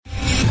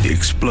The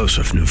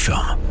explosive new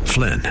film,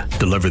 Flynn,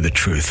 deliver the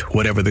truth,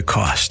 whatever the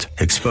cost,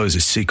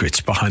 exposes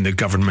secrets behind the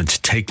government's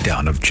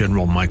takedown of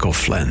General Michael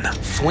Flynn.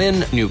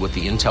 Flynn knew what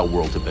the intel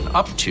world had been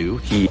up to.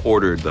 He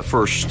ordered the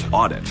first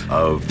audit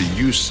of the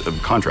use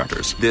of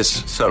contractors.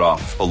 This set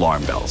off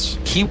alarm bells.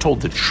 He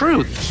told the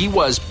truth. He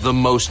was the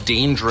most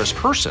dangerous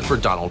person for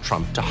Donald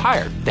Trump to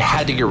hire. They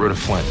had to get rid of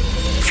Flynn.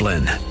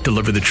 Flynn,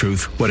 deliver the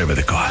truth, whatever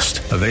the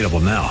cost. Available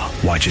now.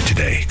 Watch it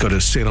today. Go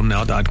to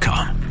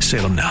salemnow.com.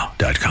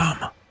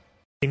 salemnow.com.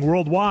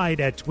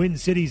 Worldwide at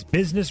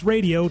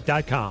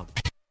TwinCitiesBusinessRadio.com.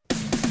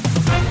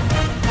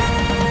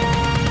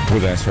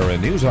 With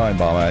SRN News, I'm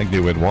Bob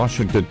Agnew in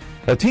Washington.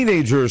 A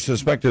teenager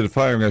suspected of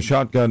firing a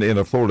shotgun in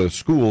a Florida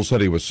school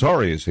said he was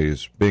sorry as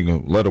he's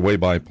being led away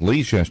by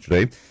police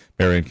yesterday.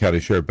 Marion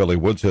County Sheriff Billy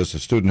Wood says a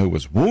student who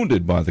was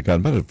wounded by the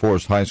gunman at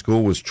Forest High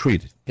School was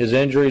treated. His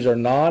injuries are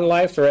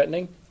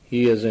non-life-threatening.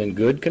 He is in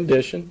good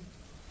condition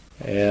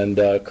and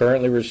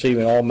currently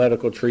receiving all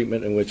medical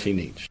treatment in which he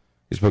needs.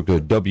 He spoke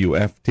to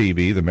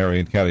WFTV. The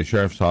Marion County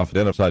Sheriff's Office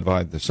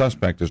identified the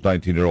suspect as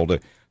 19-year-old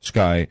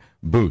Sky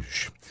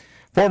Bush.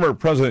 Former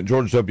President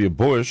George W.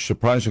 Bush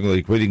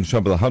surprisingly greeting some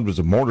of the hundreds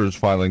of mourners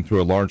filing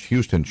through a large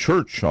Houston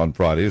church on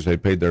Friday as they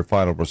paid their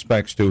final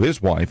respects to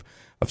his wife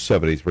of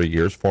 73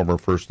 years, former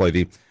First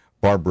Lady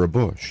Barbara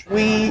Bush.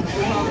 We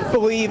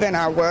believe in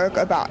our work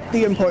about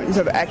the importance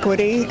of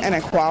equity and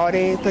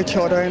equality for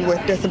children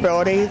with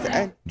disabilities.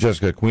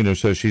 Jessica Queener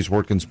says she's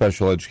worked in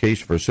special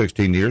education for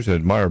 16 years and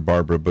admired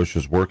Barbara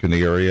Bush's work in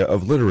the area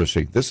of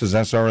literacy. This is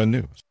SRN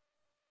News.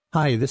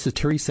 Hi, this is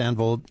Terry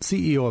Sandvold,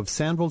 CEO of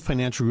Sandvold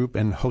Financial Group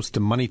and host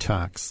of Money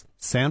Talks.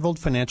 Sandvold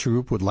Financial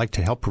Group would like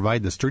to help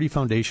provide the sturdy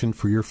foundation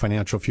for your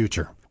financial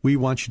future. We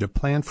want you to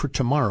plan for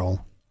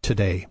tomorrow,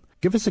 today.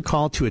 Give us a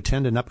call to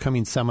attend an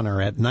upcoming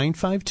seminar at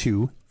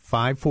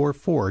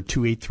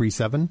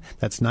 952-544-2837.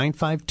 That's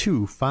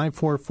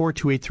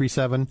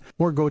 952-544-2837.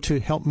 Or go to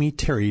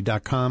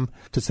helpmeterry.com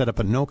to set up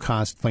a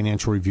no-cost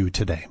financial review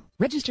today.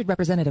 Registered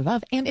representative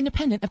of and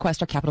independent of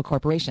Questar Capital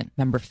Corporation.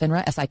 Member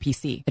FINRA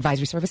SIPC.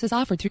 Advisory services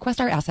offered through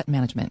Questar Asset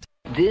Management.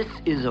 This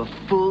is a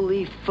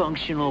fully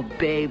functional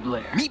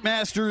Beyblade.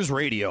 Meatmasters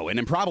Radio, an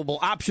improbable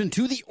option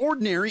to the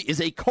ordinary, is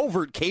a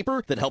covert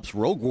caper that helps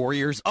rogue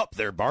warriors up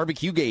their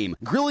barbecue game.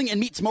 Grilling and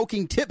meat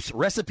smoking tips,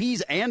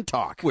 recipes, and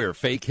talk. We're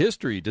fake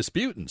history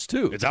disputants,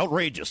 too. It's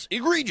outrageous,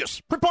 egregious,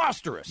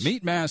 preposterous.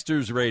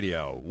 Meatmasters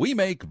Radio. We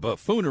make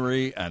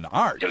buffoonery an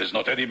art. There is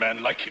not any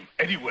man like him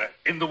anywhere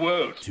in the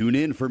world. Tune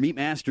in for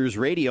Meatmasters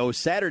Radio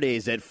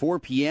Saturdays at 4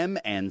 p.m.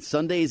 and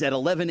Sundays at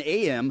 11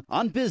 a.m.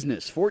 on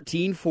Business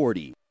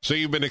 1440. So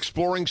you've been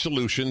exploring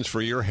solutions for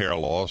your hair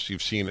loss.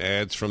 You've seen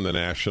ads from the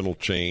national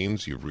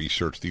chains. You've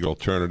researched the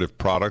alternative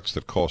products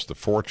that cost a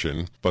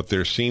fortune, but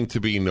there seem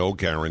to be no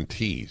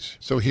guarantees.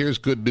 So here's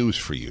good news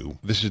for you.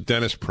 This is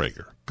Dennis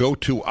Prager. Go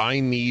to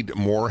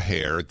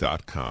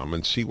INeedMoreHair.com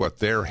and see what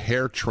their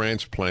hair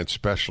transplant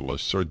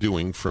specialists are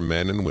doing for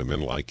men and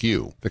women like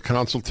you. The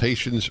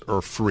consultations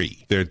are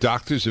free. Their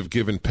doctors have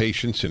given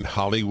patients in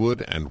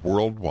Hollywood and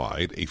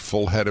worldwide a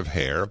full head of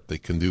hair. They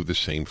can do the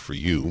same for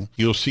you.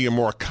 You'll see a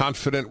more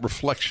confident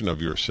reflection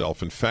of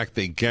yourself. In fact,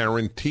 they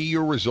guarantee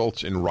your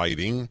results in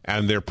writing,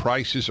 and their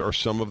prices are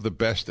some of the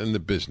best in the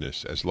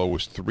business, as low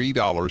as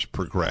 $3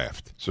 per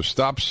graft. So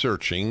stop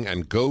searching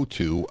and go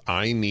to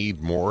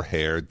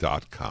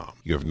INeedMoreHair.com.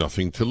 You have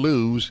nothing to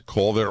lose.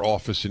 Call their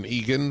office in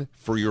Eagan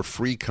for your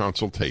free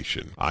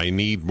consultation.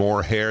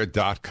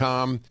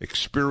 INeedMoreHair.com.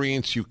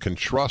 Experience you can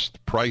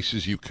trust,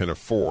 prices you can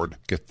afford.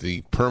 Get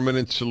the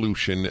permanent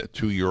solution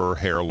to your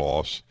hair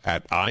loss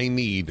at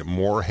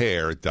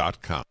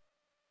INeedMoreHair.com.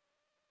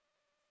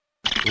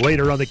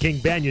 Later on the King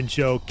Banyan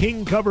Show,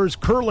 King covers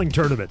curling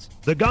tournaments,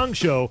 the Gong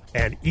Show,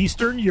 and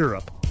Eastern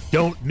Europe.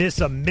 Don't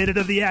miss a minute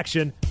of the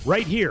action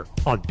right here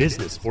on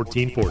Business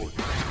 1440.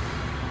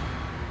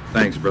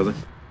 Thanks, brother.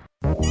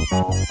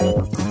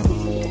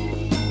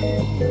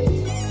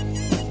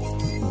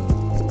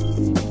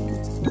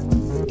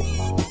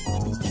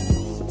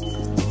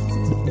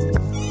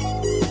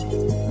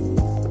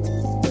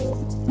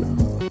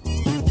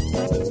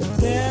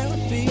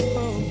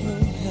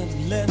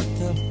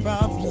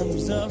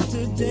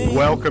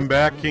 Welcome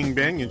back, King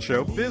Banyan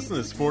Show,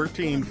 Business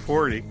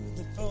 1440.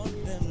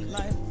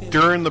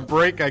 During the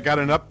break, I got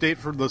an update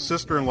from the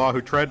sister-in-law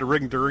who tried to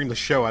ring during the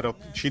show.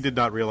 She did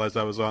not realize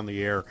I was on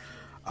the air.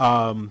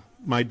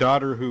 My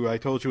daughter, who I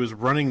told you was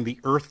running the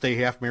Earth Day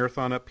Half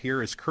Marathon up here,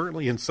 is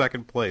currently in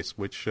second place,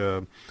 which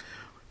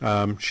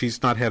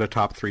she's not had a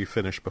top 3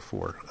 finish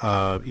before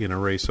in a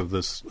race of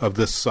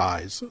this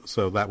size.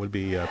 So that would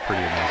be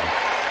pretty amazing.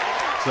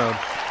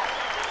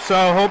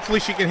 So hopefully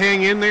she can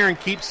hang in there and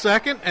keep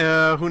second.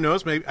 Who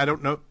knows? Maybe, I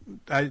don't know.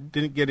 I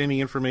didn't get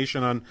any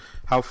information on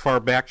how far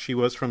back she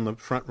was from the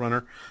front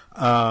runner.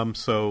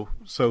 So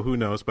who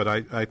knows? But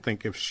I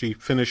think if she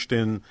finished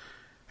in,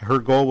 her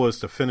goal was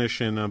to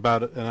finish in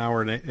about an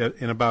hour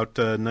in about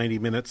 90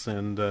 minutes,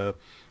 and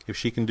if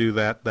she can do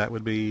that,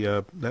 that'd be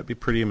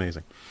pretty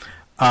amazing.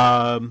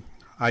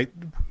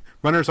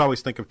 runners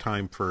always think of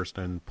time first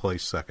and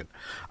place second.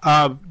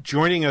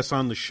 Joining us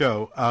on the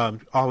show,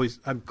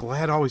 I'm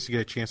glad always to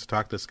get a chance to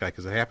talk to this guy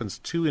because it happens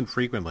too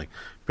infrequently,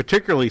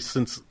 particularly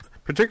since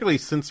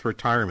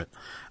retirement.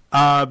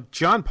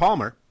 John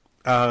Palmer,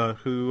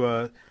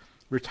 who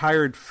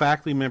retired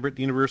faculty member at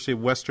the University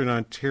of Western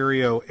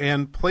Ontario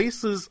and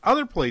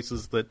other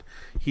places that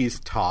he's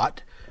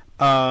taught.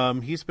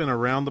 He's been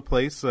around the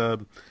place.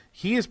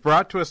 He is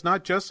brought to us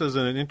not just as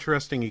an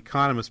interesting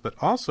economist, but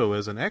also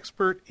as an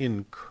expert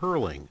in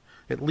curling,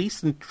 at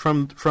least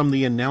from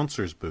the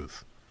announcer's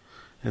booth.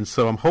 And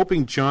so I'm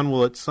hoping John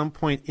will at some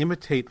point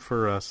imitate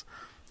for us,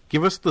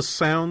 give us the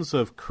sounds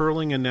of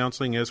curling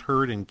announcing as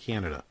heard in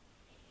Canada.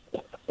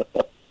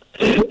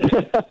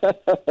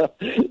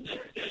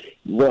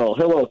 Well,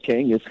 hello,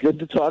 King. It's good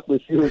to talk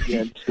with you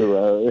again.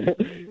 So,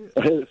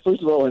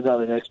 first of all, I'm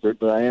not an expert,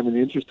 but I am an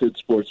interested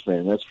sports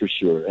fan, that's for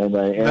sure. And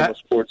I am a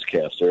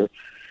sportscaster.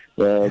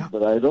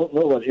 But I don't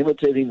know about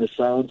imitating the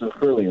sounds of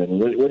curling. I mean,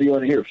 what do you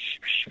want to hear?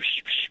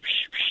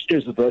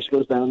 As the brush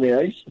goes down the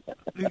ice?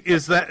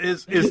 Is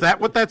that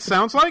what that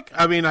sounds like?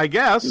 I mean, I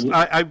guess.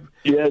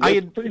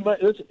 Pretty much.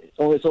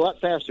 It's a lot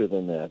faster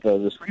than that.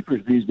 The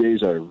sweepers these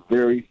days are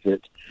very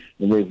fit,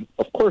 and they've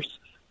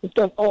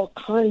done all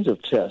kinds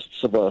of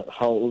tests about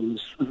how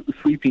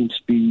sweeping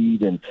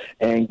speed and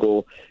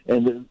angle,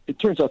 and it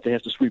turns out they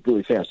have to sweep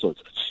really fast, so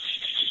it's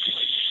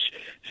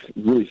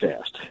really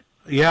fast.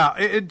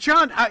 Yeah,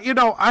 John,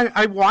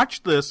 I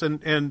watched this,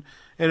 and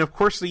of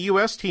course the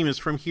U.S. team is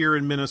from here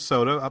in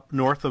Minnesota, up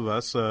north of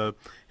us, in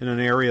an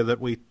area that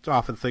we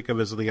often think of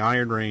as the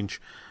Iron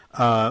Range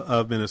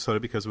of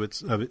Minnesota because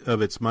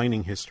of its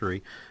mining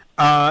history.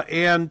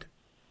 And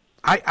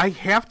I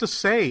have to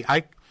say,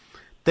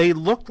 they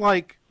look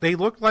like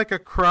a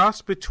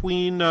cross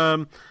between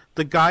the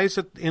guys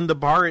in the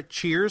bar at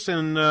Cheers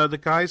and the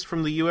guys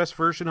from the U.S.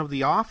 version of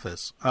The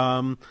Office.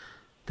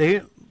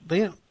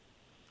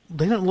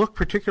 They don't look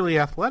particularly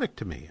athletic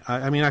to me.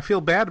 I mean, I feel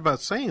bad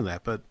about saying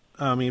that, but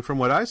I mean, from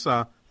what I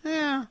saw, they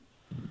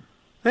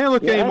don't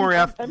look any more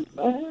athletic.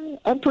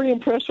 I'm pretty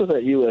impressed with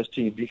that U.S.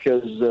 team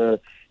because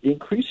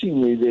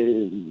increasingly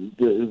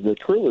the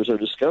curlers are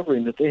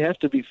discovering that they have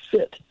to be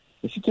fit.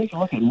 If you take a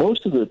look at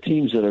most of the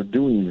teams that are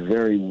doing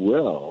very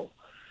well,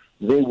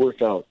 they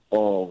work out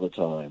all the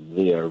time.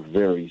 They are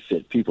very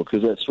fit people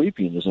because that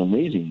sweeping is an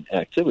amazing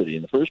activity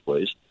in the first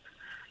place.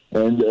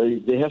 And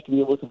they have to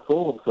be able to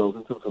control themselves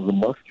in terms of the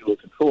muscular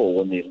control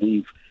when they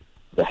leave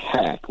the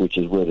hack, which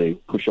is where they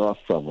push off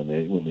from when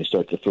they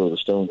start to throw the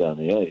stone down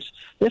the ice.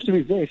 They have to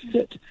be very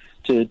fit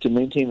to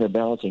maintain their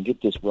balance and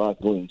get this rock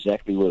going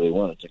exactly where they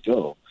want it to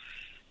go.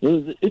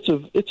 It's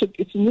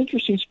an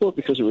interesting sport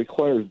because it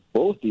requires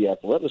both the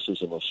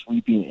athleticism of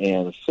sweeping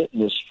and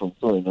fitness from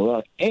throwing the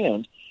rock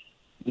and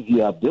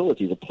the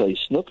ability to play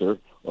snooker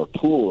or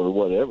pool or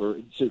whatever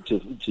to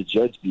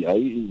judge the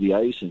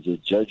ice and to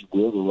judge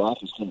where the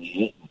rock is going to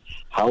hit and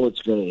how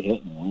it's going to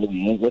hit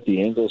and what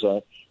the angles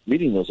are.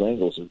 Reading those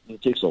angles,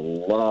 it takes a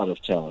lot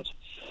of talent.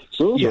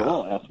 So those are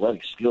all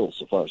athletic skills,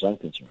 so far as I'm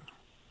concerned.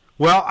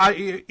 Well,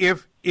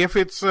 if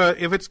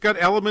it's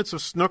got elements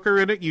of snooker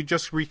in it, you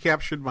just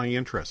recaptured my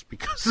interest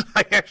because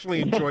I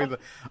actually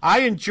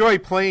enjoy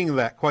playing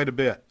that quite a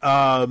bit.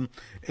 And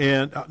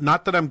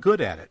not that I'm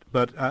good at it,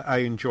 but I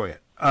enjoy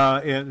it.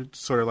 And it's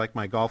sort of like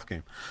my golf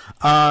game.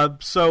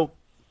 So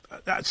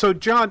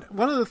John,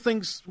 one of the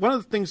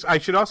things I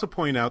should also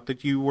point out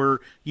that you were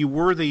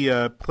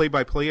the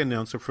play-by-play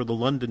announcer for the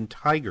London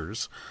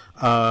Tigers,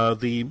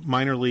 the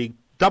minor league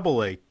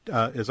AA,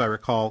 as I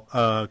recall,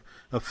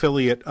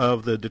 affiliate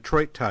of the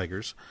Detroit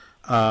Tigers,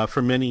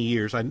 for many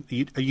years.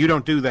 You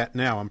don't do that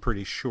now, I'm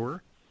pretty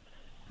sure.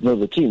 No,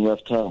 the team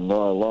left town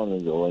not long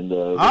ago, and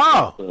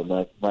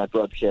my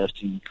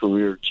broadcasting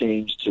career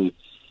changed to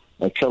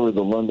I covered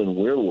the London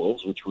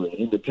Werewolves, which were an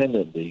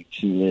independent league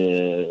team,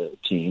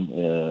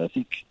 I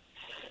think,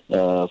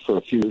 for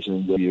a few years.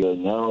 And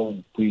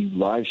now we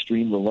live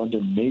stream the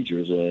London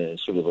Majors,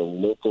 sort of a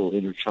local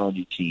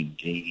intercounty team,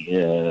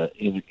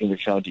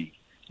 intercounty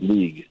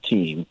league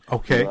team.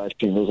 Okay. We live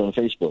stream those on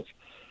Facebook.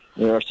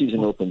 And our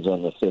season opens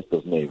on the 5th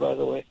of May, by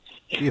the way.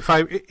 If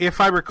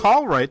I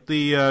recall right,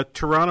 the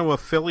Toronto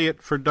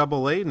affiliate for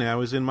AA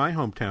now is in my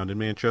hometown in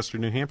Manchester,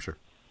 New Hampshire.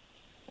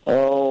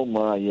 Oh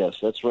my, yes,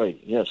 that's right.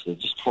 Yes, they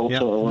just called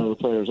one of the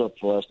players up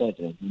for last night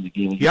in the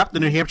game. Yep, the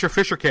New Hampshire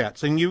Fisher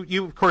Cats, and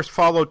you of course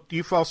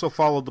you've also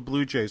followed the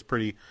Blue Jays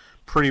pretty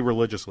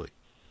religiously.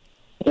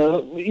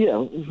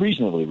 Yeah,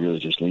 reasonably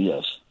religiously,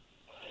 yes.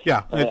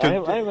 Yeah, I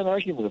have an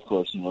argument, of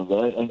course, but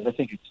I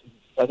think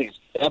it's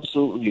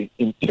absolutely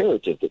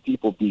imperative that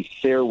people be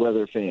fair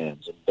weather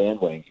fans and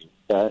bandwagon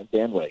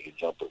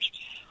jumpers.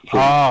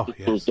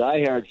 Those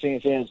diehard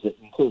fans that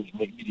include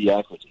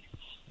mediocrity.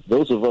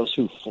 Those of us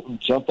who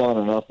jump on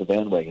and off the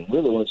bandwagon,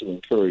 we're the ones who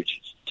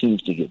encourage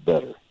teams to get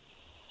better.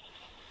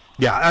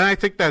 Yeah, and I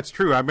think that's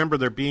true. I remember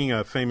there being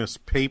a famous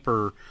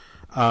paper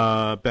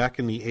back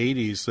in the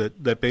 80s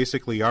that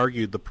basically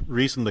argued the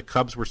reason the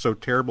Cubs were so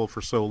terrible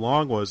for so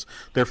long was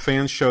their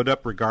fans showed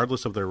up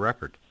regardless of their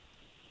record.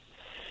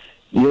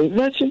 Yeah,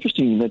 that's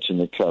interesting you mentioned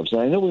the Cubs.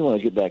 And I know we want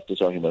to get back to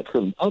talking about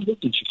curling. I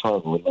lived in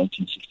Chicago in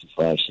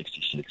 1965,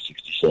 66,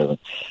 67.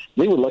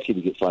 They were lucky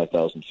to get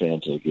 5,000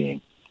 fans at a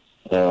game.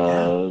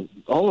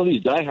 All of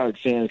these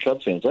diehard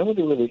Cub fans, I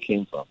wonder where they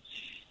came from.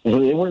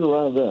 And they weren't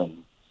around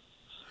then.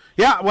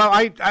 Yeah, well,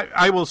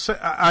 I will say,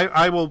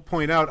 I will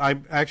point out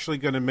I'm actually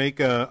going to make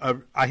I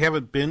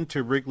haven't been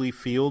to Wrigley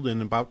Field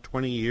in about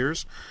 20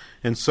 years,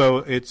 and so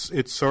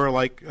it's sort of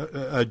like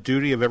a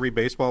duty of every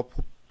baseball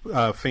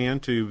fan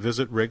to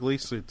visit Wrigley.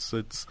 So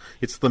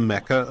it's the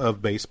mecca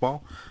of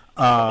baseball,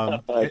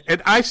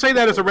 and I say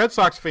that as a Red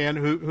Sox fan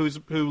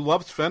who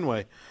loves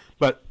Fenway,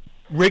 but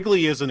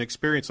Wrigley is an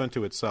experience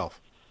unto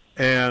itself,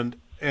 and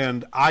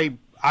I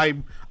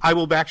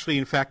will actually,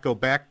 in fact, go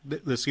back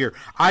this year.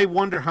 I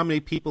wonder how many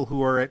people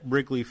who are at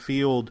Wrigley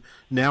Field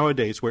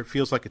nowadays, where it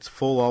feels like it's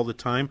full all the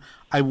time,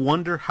 I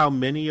wonder how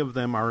many of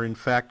them are, in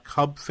fact,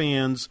 Cub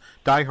fans,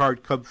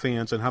 diehard Cub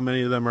fans, and how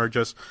many of them are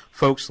just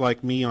folks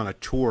like me on a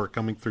tour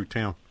coming through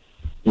town.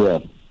 Yeah,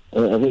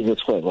 I think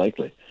that's quite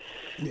likely.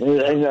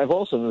 And I've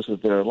also noticed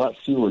that there are a lot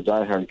fewer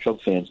diehard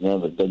Cub fans now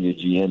that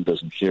WGN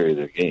doesn't carry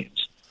their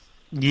games.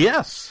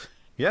 Yes,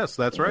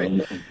 that's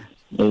right.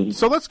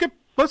 So let's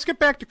get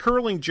back to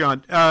curling,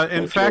 John.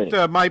 In fact,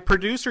 my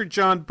producer,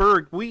 John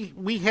Berg,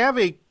 we have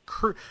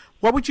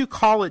what would you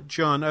call it,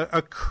 John?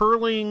 A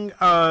curling... Is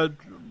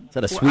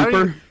that a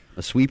sweeper?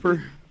 A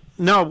sweeper?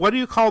 No, what do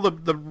you call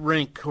the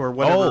rink or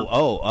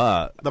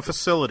whatever? The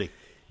facility.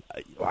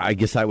 I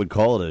guess I would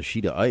call it a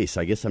sheet of ice.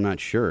 I guess I'm not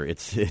sure.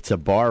 It's a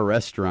bar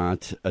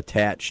restaurant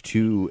attached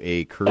to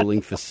a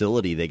curling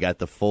facility. They got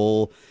the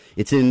full...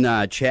 It's in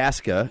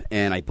Chaska,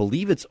 and I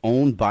believe it's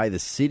owned by the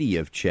city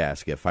of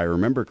Chaska, if I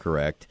remember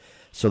correct.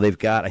 So they've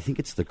got, I think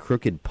it's the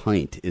Crooked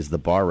Pint is the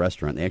bar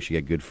restaurant. They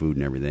actually got good food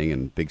and everything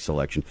and big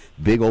selection,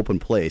 big open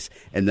place.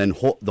 And then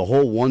the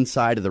whole one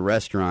side of the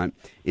restaurant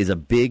is a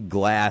big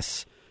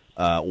glass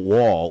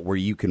wall where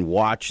you can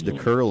watch the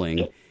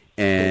curling.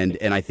 And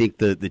I think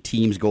the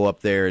teams go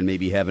up there and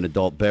maybe have an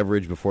adult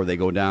beverage before they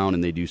go down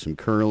and they do some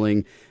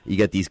curling. You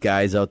got these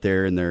guys out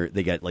there and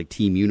they got like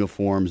team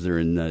uniforms. They're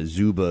in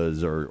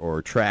Zubas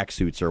or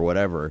tracksuits or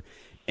whatever.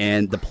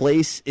 And the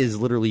place is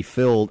literally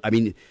filled. I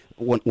mean,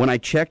 when I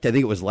checked, I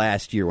think it was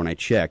last year when I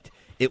checked,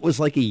 it was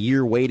like a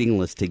year waiting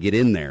list to get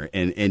in there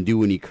and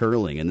do any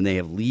curling. And then they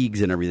have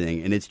leagues and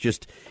everything. And it's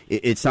just,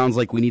 it sounds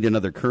like we need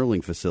another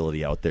curling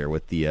facility out there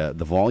with the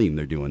volume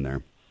they're doing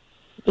there.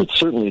 It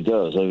certainly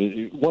does. I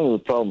mean, one of the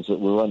problems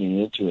that we're running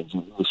into in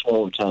the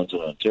smaller towns in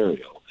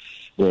Ontario,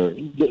 where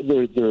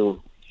there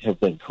have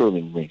been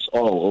curling rinks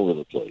all over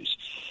the place,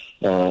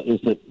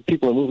 is that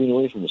people are moving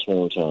away from the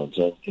smaller towns,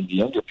 and the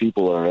younger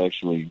people are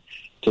actually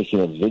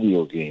taking up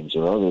video games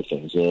or other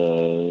things.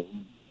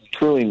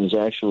 Curling is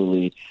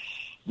actually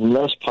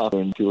less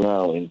popular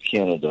now in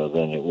Canada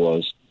than it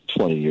was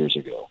 20 years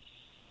ago.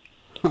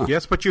 Huh.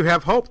 Yes, but you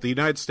have hope. The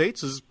United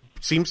States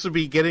seems to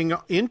be getting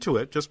into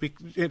it.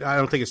 I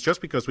don't think it's just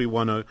because we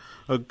won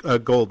a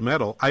gold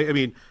medal. I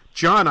mean,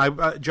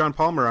 John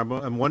Palmer,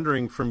 I'm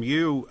wondering from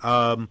you,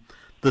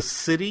 the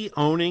city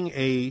owning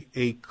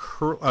a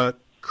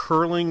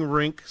curling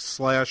rink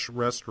 /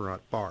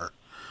 restaurant bar.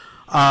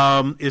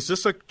 Is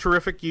this a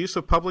terrific use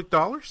of public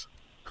dollars?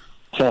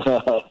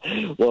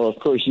 Well, of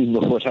course, you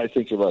know what I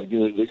think about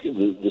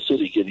the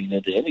city getting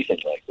into anything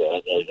like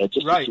that. I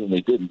just assume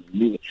they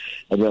didn't.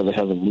 I'd rather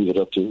have them leave it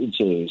up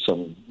to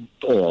some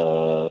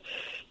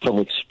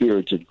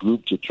public-spirited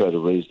group to try to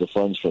raise the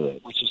funds for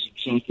that, which is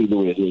exactly the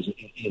way it is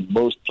in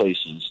most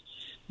places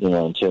in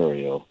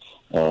Ontario.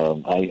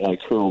 I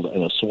curled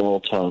in a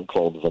small town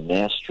called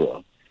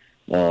Vanastra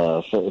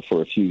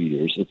for a few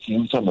years. It's the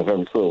only time I've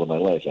ever curled in my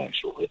life,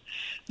 actually.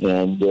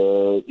 And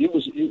it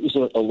was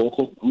a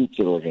local group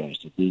that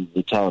organized it.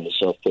 The town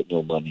itself put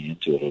no money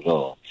into it at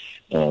all.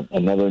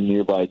 Another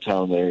nearby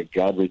town there,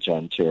 Goderich,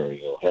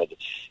 Ontario, had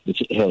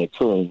a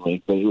curling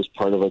rink, but it was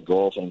part of a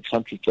golf and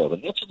country club.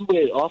 And that's the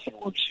way it often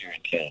works here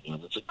in Canada.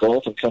 It's a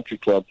golf and country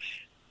club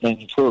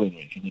and a curling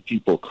rink, and the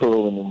people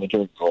curl in the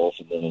winter, golf,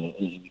 and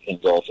then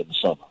golf in the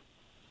summer.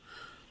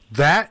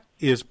 That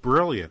is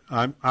brilliant.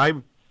 I'm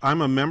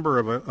a member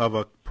of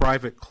a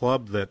private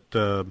club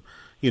that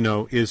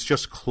is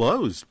just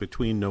closed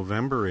between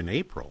November and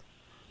April.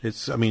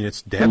 It's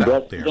dead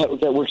out there.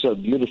 That works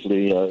out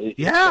beautifully.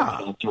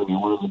 Yeah.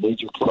 One of the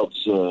major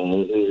clubs,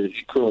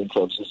 curling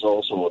clubs, is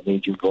also a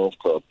major golf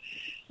club.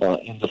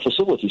 And the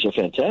facilities are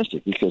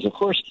fantastic because, of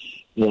course,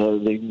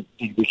 they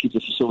keep the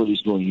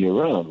facilities going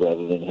year-round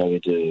rather than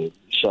having to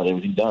shut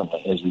everything down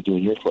as they do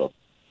in your club.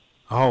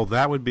 Oh,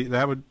 that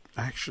would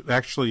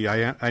actually,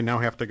 I now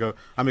have to go.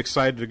 I'm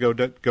excited to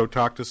go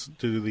talk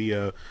to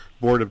the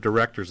board of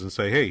directors and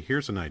say, hey,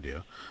 here's an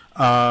idea.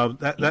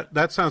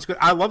 That sounds good.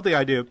 I love the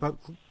idea.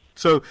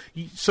 So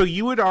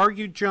you would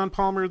argue, John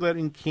Palmer, that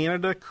in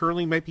Canada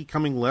curling might be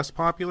becoming less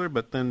popular,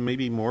 but then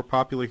maybe more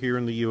popular here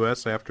in the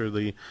U.S. after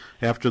the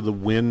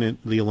win,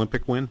 the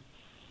Olympic win.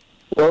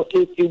 Well,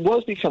 it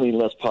was becoming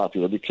less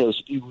popular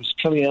because it was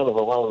coming out of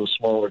a lot of the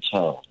smaller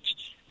towns.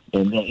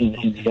 And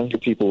the younger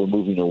people were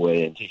moving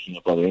away and taking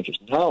up other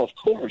interests. Now, of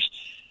course,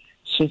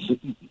 since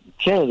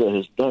Canada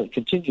has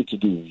continued to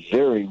do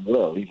very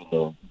well, even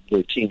though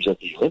their teams at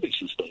the Olympics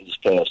this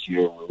past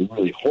year were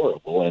really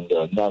horrible, and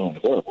not only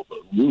horrible, but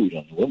rude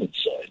on the women's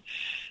side.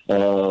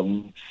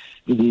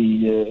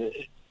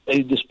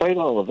 Despite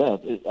all of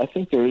that, I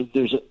think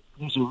there's a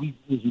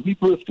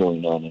rebirth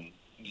going on in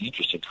the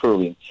interest in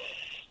curling.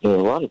 A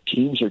lot of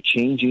teams are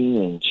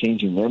changing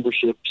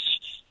memberships,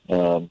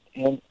 and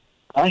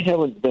I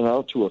haven't been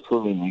out to a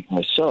curling rink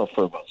myself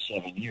for about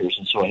 7 years,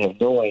 and so I have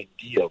no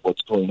idea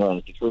what's going on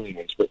at the curling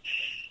rinks. But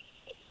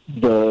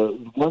the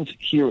ones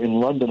here in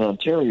London,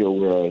 Ontario,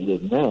 where I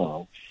live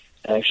now,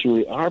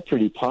 actually are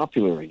pretty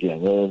popular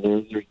again.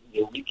 They're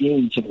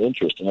regaining some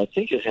interest, and I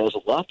think it has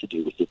a lot to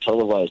do with the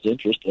televised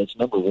interest. That's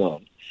number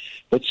one.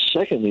 But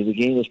secondly, the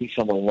game has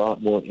become a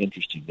lot more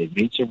interesting. They've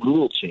made some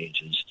rule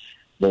changes.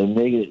 They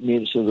made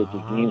it so that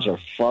the games are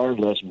far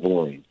less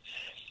boring.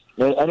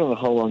 Now, I don't know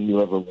how long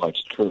you ever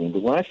watched curling,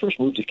 but when I first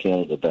moved to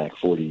Canada back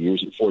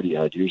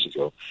 40-odd years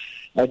ago,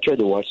 I tried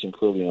to watch some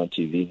curling on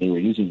TV, and they were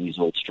using these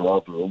old straw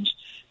brooms,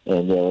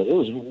 and it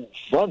was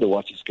fun to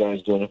watch these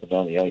guys going up and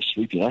down the ice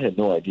sweeping. I had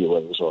no idea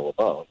what it was all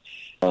about,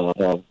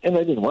 and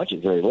I didn't watch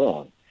it very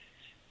long.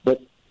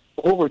 But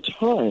over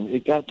time,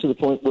 it got to the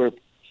point where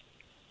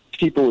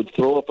people would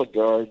throw up a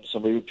guard, and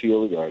somebody would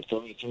peel the guard,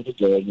 throw the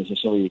guard, and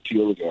somebody would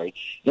peel the guard.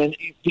 And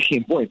it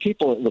became boring.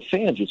 People, the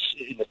fans in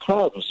the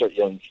crowd would start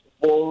yelling,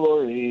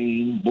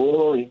 boring,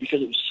 boring,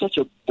 because it was such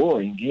a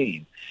boring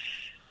game.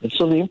 And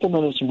so they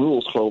implemented some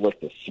rules called like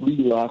the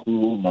 3-rock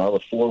rule, now the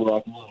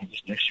 4-rock rule, and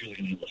next year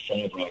they're going to have the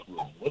 5-rock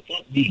rule. What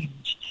that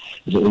means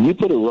is that when you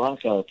put a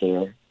rock out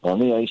there on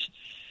the ice,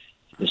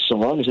 so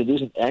long as it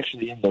isn't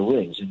actually in the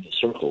rings, in the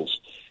circles,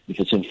 if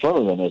it's in front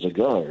of them as a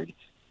guard,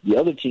 the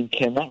other team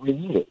cannot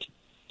remove it.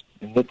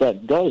 And what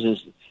that does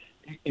is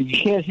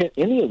you can't hit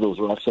any of those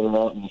rocks that are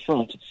out in the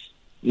front.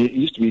 It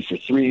used to be for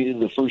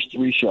the first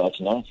 3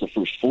 shots, now it's the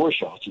first 4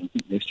 shots, and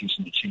next year's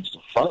going to change to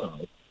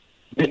 5.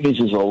 It means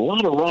there's a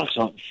lot of rocks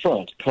out in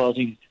front,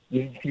 creating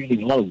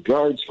a lot of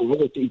guards for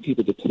other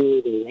people to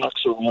pull the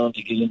rocks around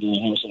to get into the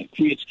house, and it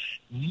creates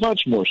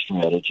much more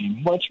strategy,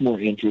 much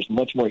more interest,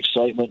 much more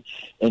excitement,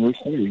 and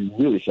requiring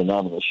really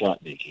phenomenal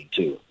shot making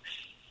too.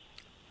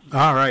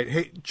 All right,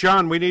 hey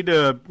John, we need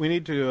to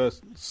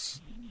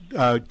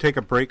take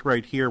a break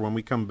right here. When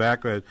we come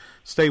back,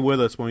 stay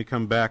with us. When we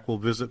come back, we'll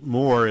visit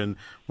more, and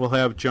we'll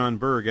have John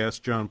Berg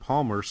ask John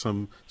Palmer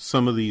some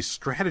of these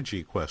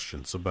strategy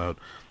questions about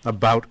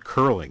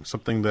curling,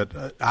 something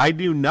that I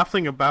knew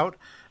nothing about.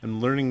 I'm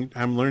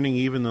learning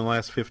even in the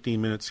last 15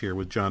 minutes here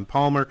with John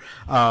Palmer,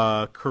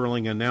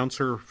 curling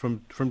announcer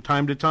from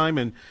time to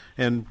time,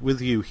 and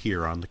with you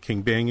here on the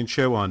King Banaian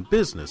Show on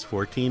Business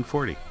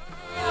 1440.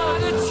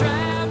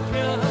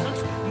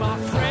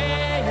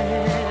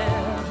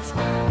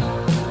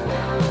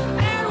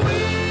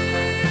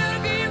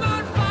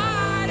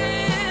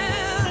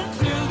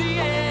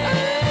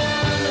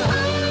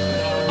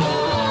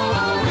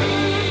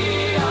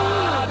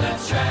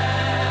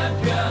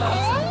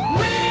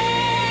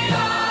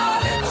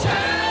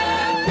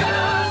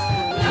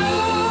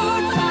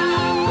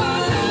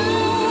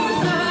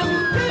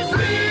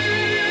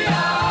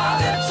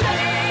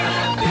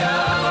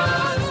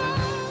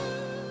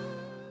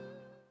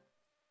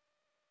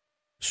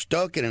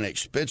 Stuck in an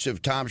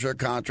expensive timeshare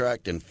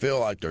contract and feel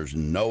like there's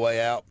no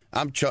way out?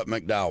 I'm Chuck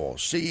McDowell,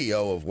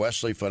 CEO of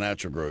Wesley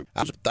Financial Group.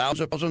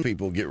 1,000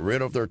 people get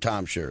rid of their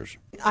timeshares.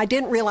 I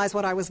didn't realize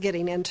what I was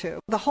getting into.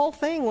 The whole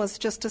thing was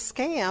just a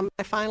scam.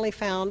 I finally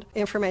found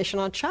information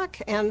on Chuck,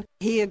 and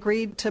he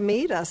agreed to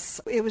meet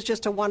us. It was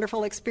just a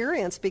wonderful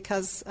experience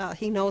because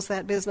he knows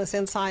that business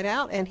inside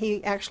out, and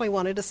he actually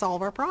wanted to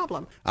solve our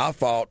problem. I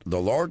fought the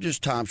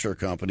largest timeshare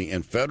company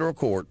in federal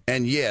court,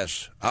 and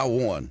yes, I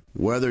won.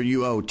 Whether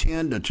you owe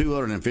 $10,000 to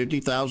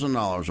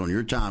 $250,000 on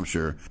your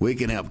timeshare, we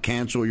can help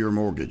cancel your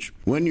mortgage.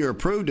 When you're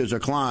approved as a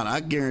client, I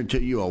guarantee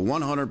you a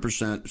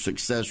 100%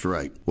 success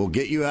rate. We'll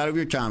get you out of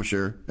your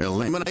timeshare,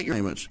 eliminate your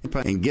payments,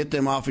 and get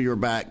them off of your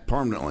back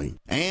permanently.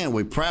 And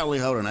we proudly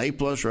hold an A+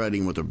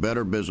 rating with the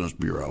Better Business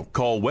Bureau.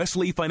 Call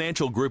Wesley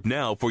Financial Group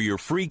now for your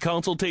free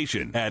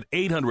consultation at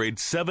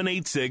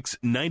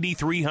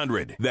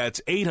 800-786-9300.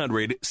 That's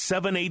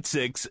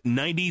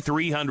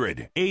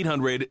 800-786-9300.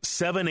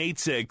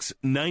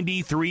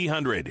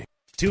 800-786-9300.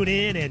 Tune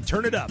in and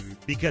turn it up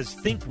because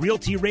Think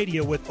Realty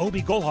Radio with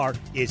Obi Golhar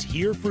is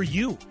here for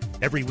you.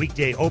 Every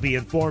weekday, Obi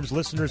informs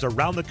listeners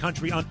around the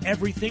country on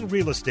everything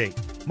real estate,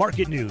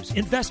 market news,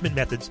 investment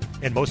methods,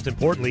 and most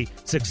importantly,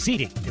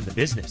 succeeding in the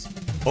business.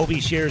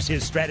 Obi shares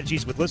his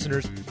strategies with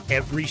listeners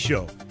every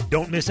show.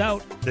 Don't miss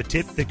out. The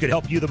tip that could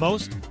help you the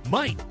most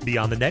might be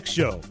on the next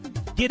show.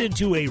 Get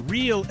into a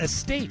real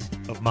estate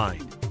of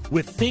mind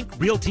with Think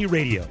Realty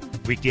Radio.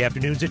 Weekday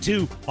afternoons at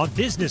 2 on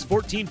Business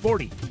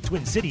 1440,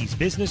 Twin Cities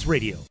Business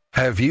Radio.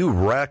 Have you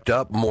racked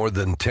up more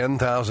than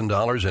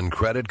 $10,000 in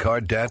credit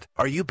card debt?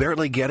 Are you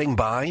barely getting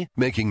by,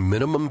 making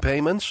minimum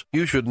payments?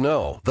 You should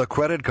know the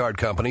credit card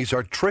companies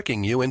are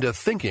tricking you into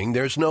thinking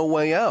there's no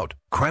way out.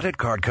 Credit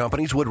card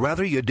companies would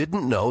rather you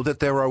didn't know that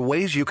there are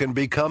ways you can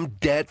become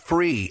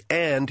debt-free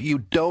and you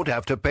don't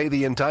have to pay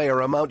the entire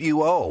amount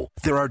you owe.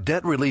 There are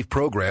debt relief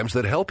programs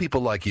that help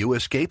people like you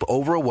escape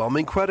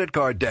overwhelming credit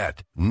card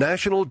debt.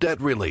 National Debt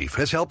Relief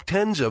has helped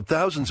tens of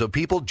thousands of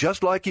people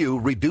just like you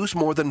reduce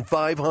more than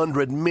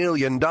 $500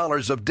 million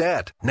of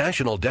debt.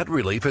 National Debt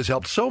Relief has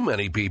helped so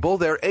many people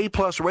they're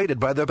A-plus rated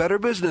by the Better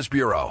Business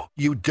Bureau.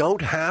 You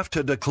don't have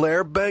to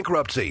declare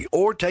bankruptcy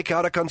or take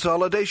out a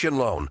consolidation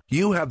loan.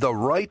 You have the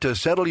right to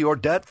settle your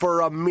debt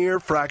for a mere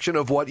fraction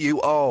of what you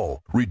owe.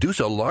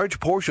 Reduce a large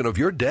portion of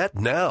your debt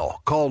now.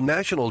 Call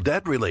National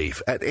Debt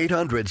Relief at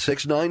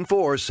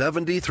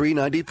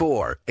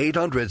 800-694-7394.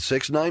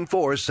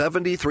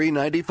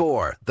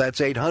 800-694-7394.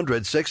 That's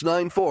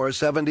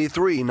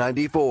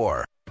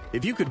 800-694-7394.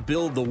 If you could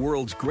build the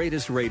world's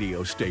greatest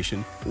radio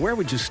station, where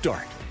would you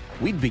start?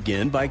 We'd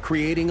begin by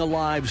creating a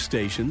live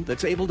station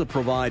that's able to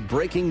provide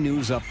breaking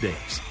news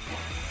updates.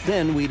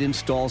 Then we'd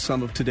install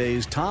some of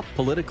today's top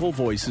political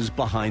voices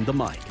behind the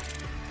mic.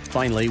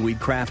 Finally, we'd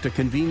craft a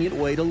convenient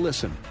way to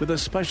listen with a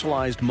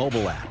specialized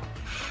mobile app.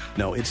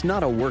 No, it's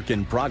not a work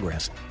in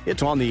progress.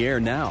 It's on the air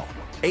now.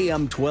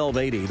 AM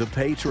 1280 The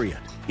Patriot.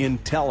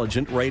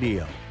 Intelligent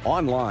radio.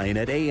 Online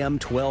at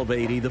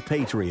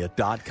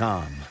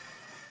am1280thepatriot.com.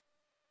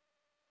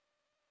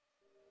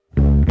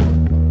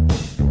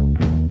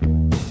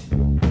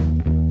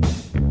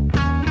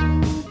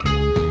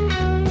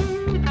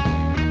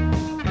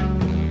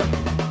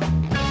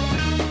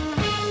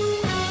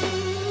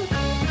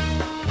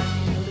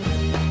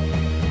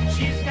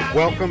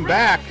 Welcome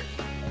back.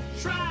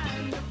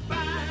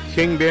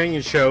 King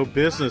Banaian Show,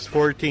 Business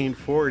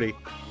 1440.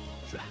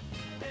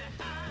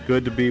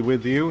 Good to be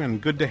with you and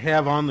good to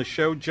have on the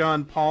show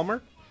John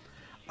Palmer.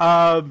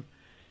 John,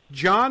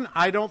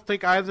 I don't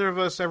think either of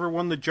us ever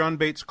won the John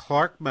Bates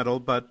Clark Medal,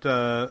 but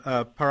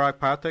Parag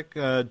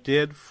Pathak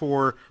did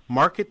for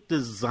market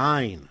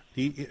design.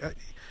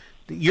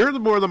 You're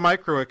more the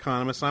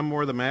microeconomist. I'm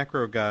more the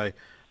macro guy.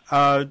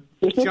 There's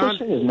no John, such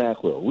thing as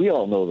macro. We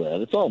all know that.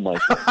 It's all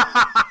micro.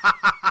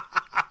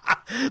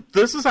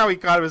 This is how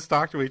economists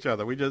talk to each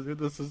other.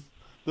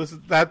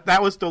 That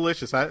was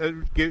delicious.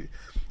 I'm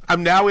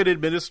now in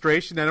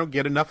administration. I don't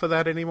get enough of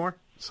that anymore.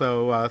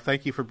 So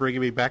thank you for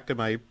bringing me back to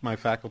my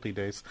faculty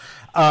days.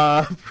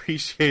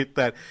 Appreciate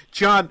that,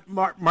 John.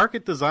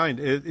 Market design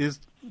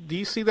do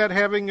you see that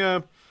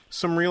having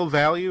some real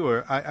value?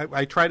 Or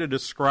I try to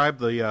describe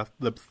the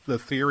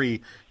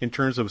theory in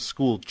terms of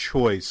school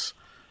choice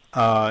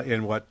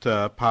and what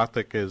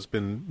Pathak has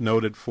been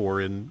noted for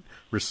in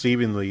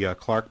receiving the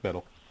Clark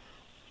Medal.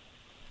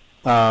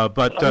 I'm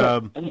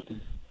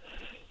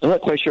not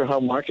quite sure how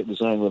market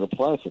design would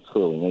apply for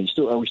curling. Are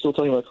we still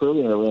talking about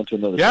curling, or are we on to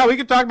another? Yeah, we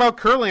can talk about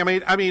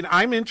curling. I mean,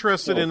 I'm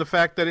interested in the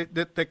fact that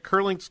that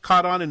curling's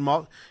caught on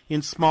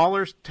in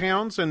smaller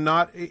towns and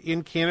not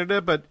in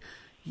Canada. But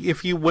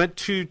if you went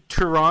to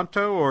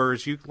Toronto, or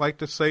as you like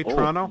to say,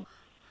 Toronto,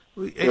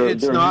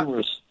 it's not.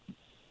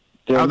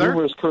 There are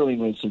numerous curling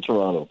rinks in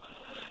Toronto.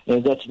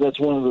 And that's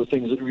one of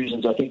the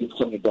reasons I think it's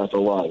coming back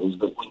alive, is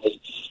that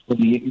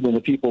when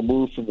the people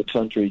move from the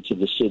country to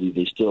the city,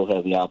 they still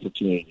have the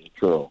opportunity to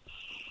curl.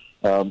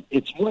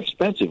 It's more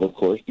expensive, of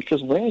course,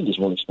 because land is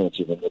more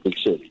expensive in the big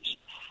cities.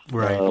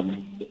 Right.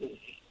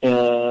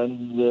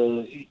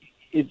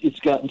 It's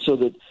gotten so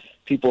that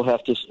people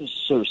have to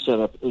sort of set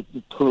up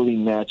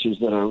curling matches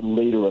that are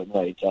later at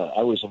night.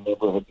 I was a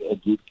member of a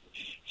group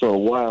for a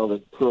while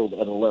that curled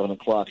at 11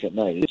 o'clock at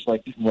night. It's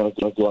like people want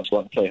to go out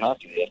and play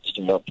hockey. They have to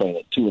start out playing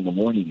at 2 in the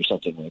morning or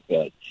something like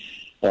that.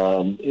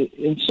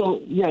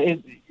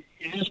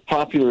 It is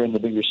popular in the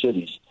bigger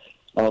cities.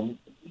 In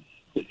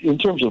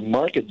terms of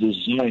market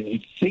design,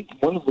 I think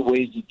one of the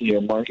ways that they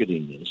are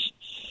marketing this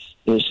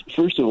is,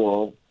 first of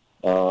all,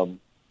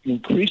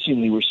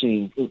 increasingly we're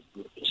seeing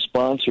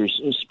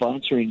sponsors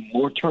sponsoring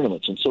more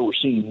tournaments, and so we're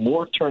seeing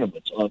more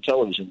tournaments on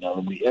television now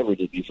than we ever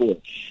did before.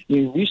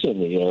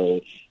 Recently,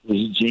 it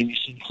was Jamie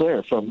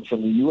Sinclair from the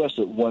U.S.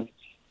 that won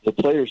the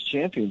Players'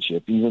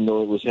 Championship, even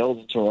though it was held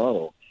in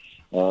Toronto.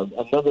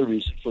 Another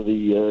reason for the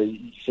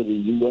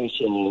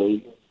U.S.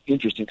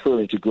 interest in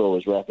curling to grow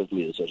as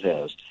rapidly as it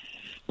has.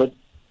 But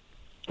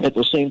at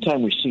the same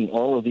time, we're seeing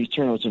all of these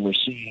tournaments, and we're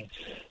seeing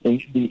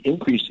the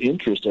increased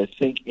interest, I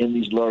think, in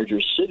these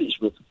larger cities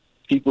with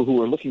people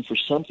who are looking for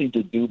something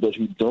to do but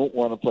who don't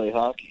want to play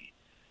hockey.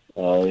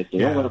 If they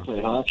don't want to play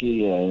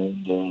hockey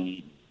and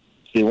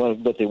they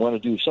want to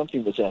do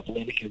something that's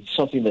athletic and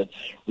something that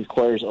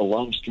requires a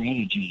lot of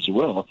strategy as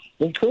well,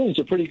 then curling's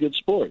a pretty good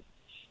sport.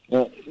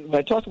 When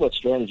I talk about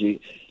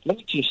strategy, let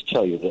me just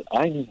tell you that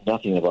I knew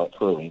nothing about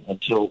curling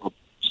until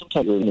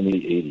sometime early in the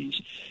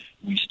 80s.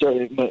 We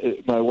started,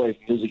 my wife,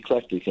 Liz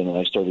Eclectic, and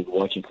I started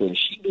watching curling.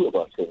 She knew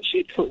about curling. She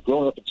had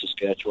grown up in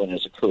Saskatchewan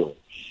as a curler.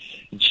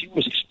 And she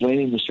was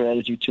explaining the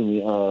strategy to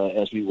me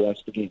as we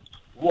watched the game.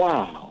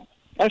 Wow!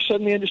 I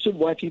suddenly understood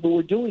why people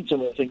were doing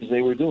some of the things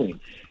they were doing.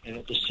 And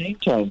at the same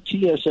time,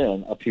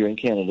 TSN, up here in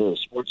Canada, the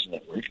sports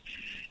network,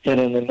 had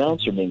an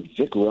announcer named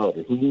Vic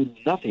Router who knew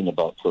nothing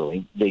about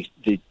curling. They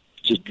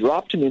just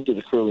dropped him into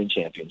the curling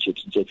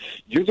championships and said,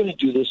 you're going to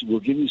do this, we'll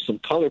give you some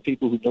color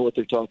people who know what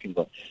they're talking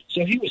about.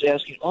 So he was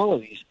asking all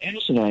of these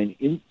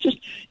asinine, just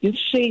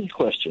insane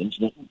questions,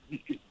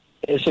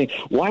 saying,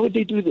 why would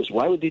they do this?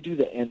 Why would they do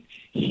that? And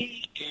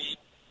he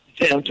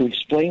got them to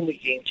explain the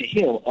game to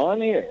him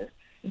on air.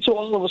 And so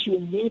all of us who were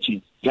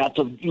watching got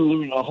to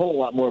learn a whole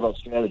lot more about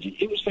strategy.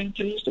 It was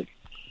fantastic.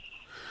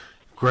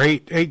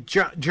 Great. Hey,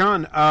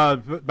 John,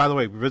 by the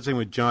way, we're visiting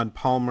with John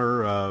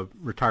Palmer,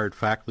 retired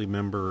faculty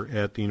member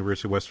at the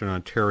University of Western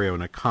Ontario,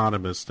 an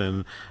economist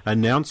and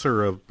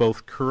announcer of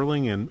both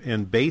curling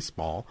and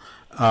baseball.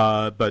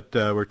 But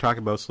we're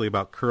talking mostly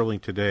about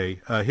curling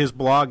today. His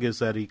blog is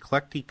at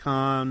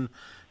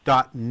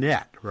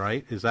eclecticon.net,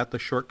 right? Is that the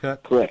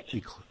shortcut? Correct.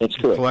 That's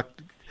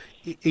correct.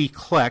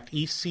 Eclect,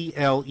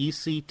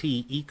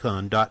 E-C-L-E-C-T,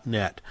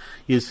 econ.net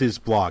is his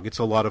blog. It's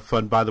a lot of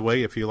fun. By the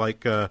way, if you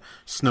like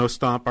snow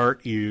stomp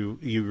art, you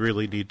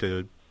really need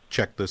to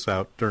check this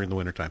out during the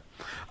wintertime.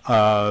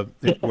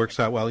 It works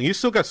out well. You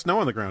still got snow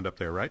on the ground up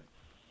there, right?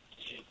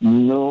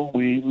 No,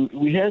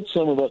 we had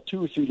some about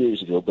 2 or 3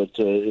 days ago, but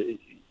it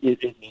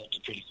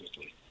melted pretty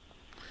quickly.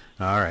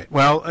 All right.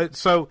 Well, we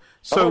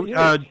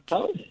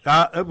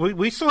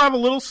still have a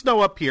little snow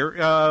up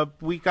here.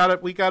 We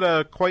got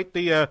quite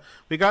the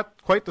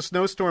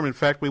snowstorm. In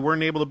fact, we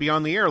weren't able to be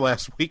on the air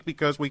last week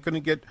because we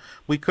couldn't get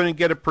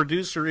a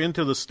producer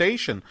into the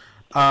station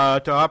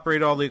to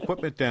operate all the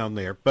equipment down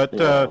there.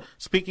 But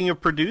speaking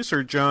of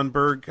producer, John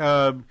Berg,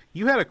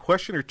 you had a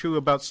question or two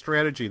about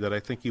strategy that I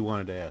think you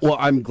wanted to ask. Well,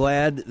 I'm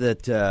glad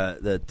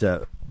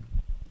that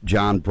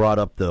John brought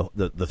up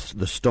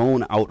the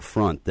stone out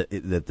front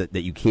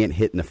that you can't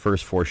hit in the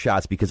first 4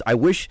 shots, because I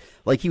wish,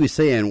 like he was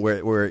saying,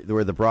 where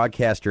the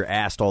broadcaster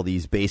asked all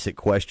these basic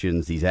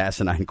questions, these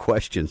asinine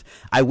questions,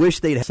 I wish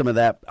they'd have some of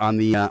that on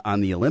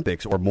the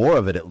Olympics, or more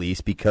of it at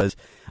least, because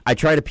I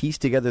try to piece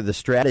together the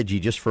strategy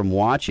just from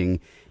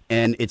watching,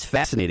 and it's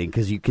fascinating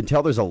because you can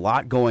tell there's a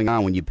lot going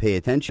on when you pay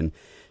attention.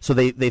 So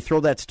they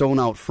throw that stone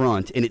out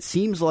front, and it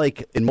seems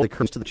like in most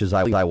of the matches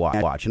I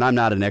watch, and I'm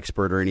not an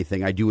expert or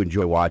anything, I do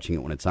enjoy watching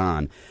it when it's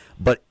on,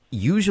 but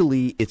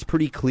usually it's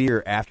pretty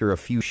clear after a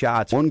few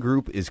shots, one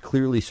group is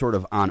clearly sort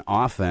of on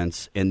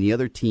offense, and the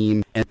other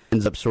team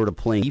ends up sort of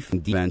playing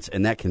defense,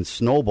 and that can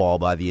snowball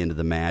by the end of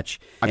the match.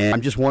 And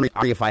I'm just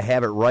wondering if I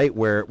have it right,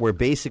 where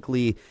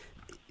basically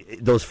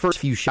those first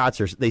few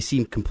shots they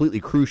seem completely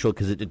crucial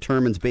because it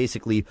determines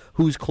basically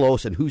who's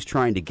close and who's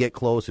trying to get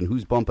close and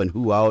who's bumping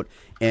who out.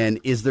 And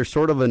is there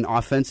sort of an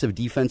offensive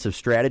defensive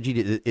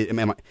strategy?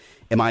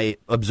 Am I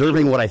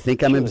observing what I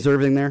think I'm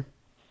observing there?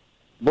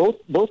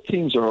 Both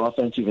teams are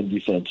offensive and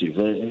defensive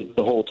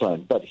the whole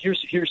time. But here's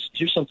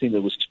something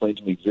that was explained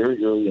to me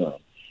very early on.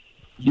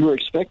 You are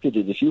expected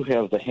that if you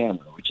have the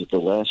hammer, which is the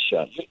last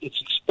shot, it's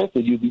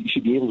expected you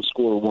should be able to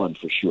score 1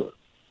 for sure.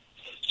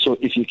 So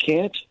if you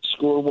can't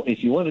score 1,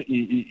 if you want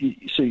to,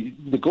 so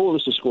the goal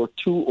is to score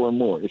 2 or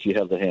more if you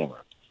have the hammer.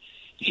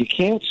 If you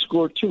can't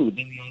score 2,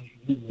 then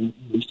you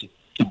need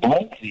to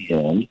blank the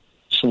end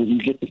so that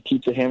you get to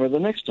keep the hammer the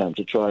next time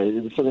to try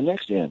for the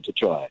next end to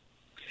try.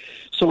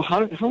 So how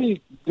are you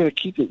going to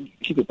keep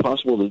it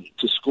possible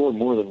to score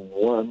more than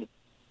 1?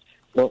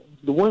 Well,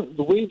 the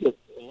way that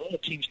a lot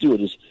of teams do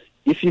it is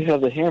if you have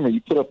the hammer, you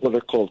put up what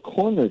are called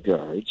corner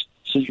guards,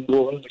 so you can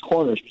go around the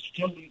corners, but you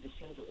still leave the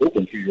center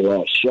open for your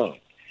last shot.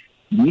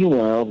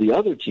 Meanwhile, the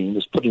other team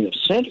is putting up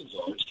center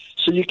guards,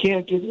 so you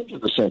can't get into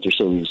the center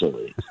so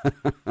easily.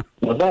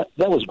 Now, that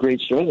was great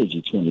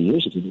strategy 20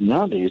 years ago.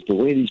 Nowadays, the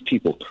way these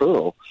people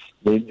curl,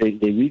 they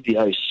read the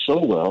ice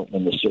so well,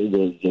 and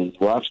the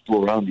rocks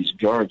go around these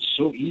guards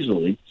so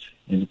easily,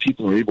 and the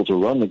people are able to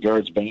run the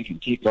guards back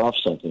and take off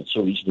something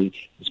so easily.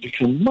 It's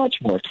become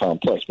much more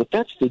complex, but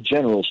that's the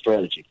general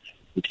strategy.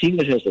 The team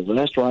that has the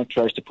last rock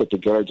tries to put the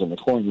guards on the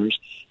corners.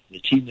 The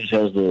team that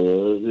has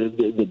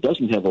that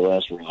doesn't have the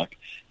last rock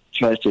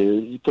tries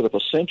to put up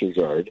a center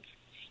guard.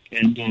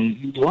 And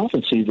you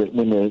often see that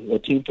when a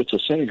team puts a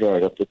center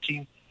guard up, the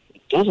team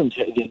doesn't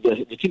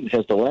the team that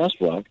has the last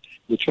rock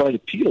will try to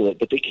peel it,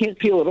 but they can't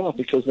peel it off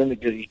because then they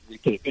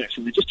put it back.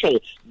 So they just try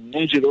to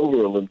nudge it over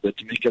a little bit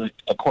to make it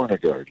a corner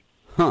guard.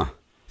 Huh.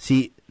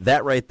 See,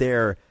 that right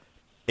there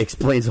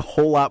explains a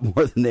whole lot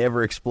more than they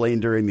ever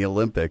explained during the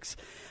Olympics.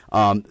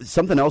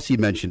 Something else you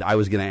mentioned I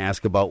was going to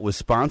ask about was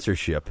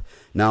sponsorship.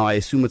 Now, I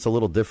assume it's a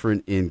little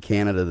different in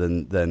Canada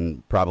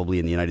than probably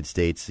in the United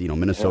States. You know,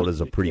 Minnesota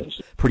is a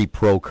pretty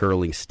pro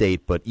curling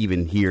state, but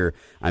even here,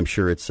 I'm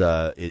sure it's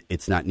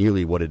not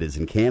nearly what it is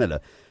in Canada.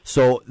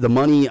 So the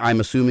money, I'm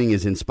assuming,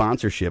 is in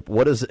sponsorship.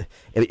 What is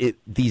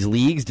these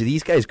leagues? Do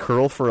these guys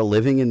curl for a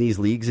living in these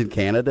leagues in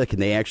Canada? Can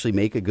they actually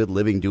make a good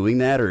living doing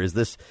that, or is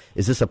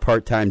this a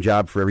part-time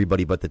job for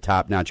everybody but the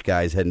top-notch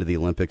guys heading to the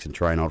Olympics and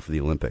trying out for the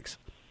Olympics?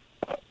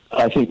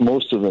 I think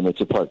most of them,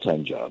 it's a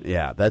part-time job.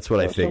 Yeah, that's what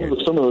I figured.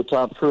 Some of the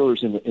top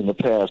curlers in the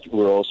past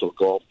were also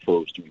golf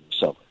pros during the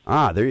summer.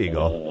 Ah, there you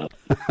go.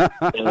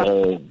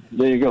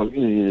 There you go,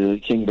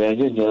 King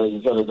Banyan.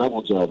 You've got a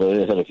double job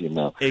ahead of you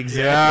now.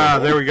 Exactly. Yeah,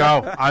 there we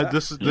go.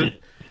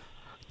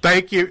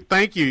 Thank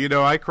you. You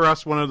know, I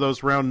crossed one of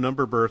those round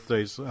number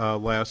birthdays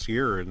last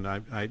year, and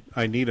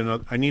I need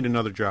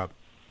another job.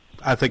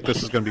 I think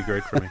this is going to be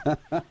great for me.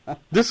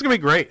 This is going to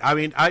be great. I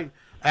mean,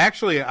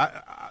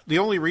 the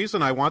only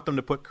reason I want them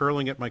to put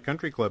curling at my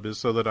country club is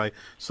so that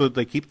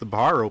they keep the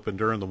bar open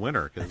during the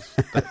winter,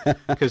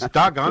 because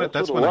doggone it,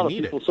 that's when I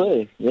need it. People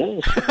say,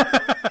 yeah.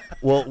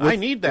 Well, I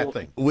need that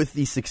thing. With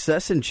the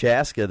success in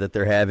Chaska that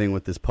they're having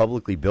with this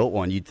publicly built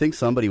one, you'd think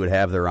somebody would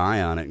have their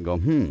eye on it and go,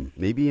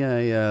 maybe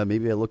I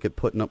look at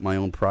putting up my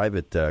own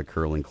private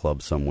curling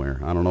club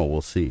somewhere. I don't know.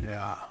 We'll see.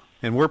 Yeah.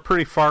 And we're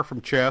pretty far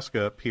from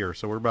Chaska up here,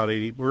 so we're about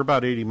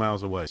 80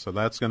 miles away. So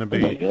that's going to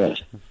be, we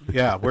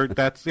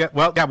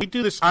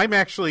do this. I'm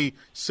actually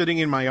sitting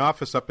in my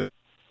office up at.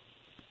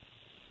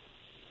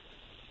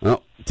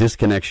 Well,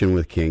 disconnection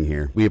with King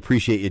here. We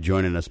appreciate you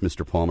joining us,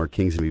 Mr. Palmer.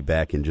 King's going to be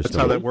back in just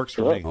That's how that works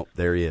for me. Oh,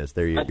 there he is.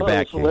 There you I go. You're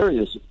back, King.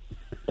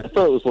 I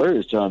thought it was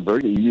hilarious, John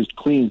Berger. You used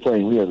clean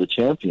playing We Are the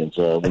Champions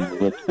when you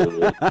went to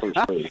the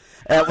first break.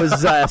 That was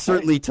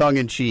certainly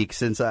tongue-in-cheek,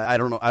 since I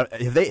don't know.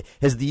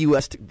 Has the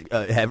U.S.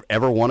 have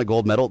ever won a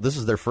gold medal? This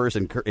is their first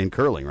in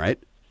curling, right?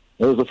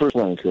 It was the first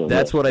one in curling.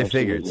 That's what I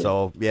figured.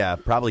 So, yeah,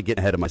 probably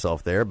getting ahead of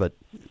myself there, but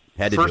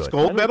had to do it. First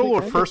gold medal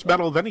or first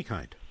medal of any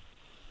kind?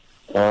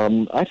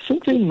 I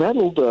think they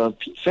medaled.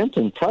 Pete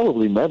Fenton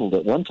probably medaled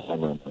at one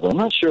time. I'm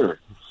not sure.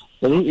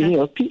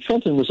 And Pete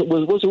Fenton was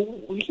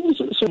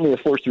certainly a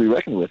force to be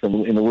reckoned with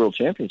in the World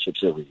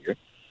Championships every year.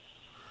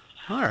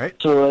 All right.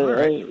 So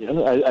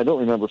I don't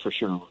remember for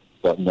sure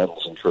about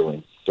medals in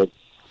curling, but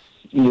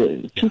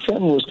Pete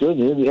Fenton was good.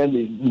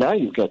 And now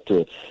you've got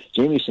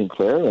Jamie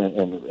Sinclair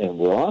and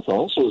Roth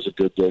also is a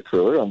good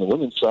curler on the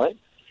women's side.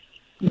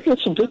 You've got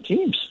some good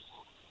teams.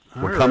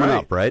 We're coming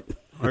up, right?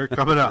 We're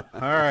coming up.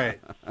 All right.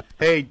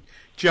 Hey,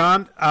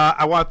 John,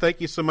 I want to thank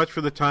you so much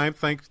for the time.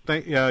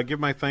 Give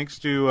my thanks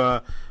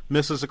to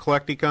Mrs.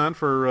 Eclecticon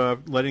for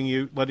letting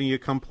you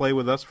come play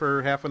with us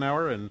for half an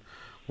hour, and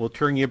we'll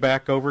turn you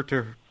back over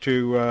to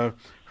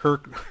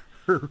her.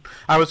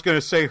 I was going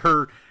to say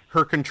her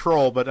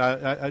control, but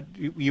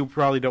you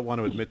probably don't want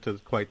to admit to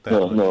quite that.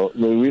 No,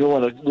 we don't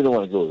want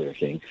to go there,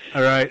 King.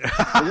 All right.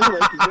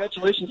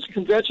 Congratulations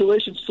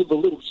to the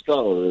little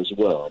scholar as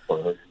well.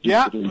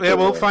 Yeah,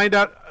 we'll find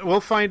out. We'll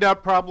find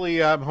out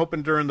probably. I'm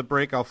hoping during the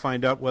break I'll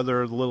find out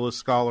whether the little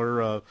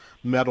scholar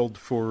medaled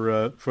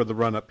for the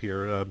run up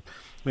here.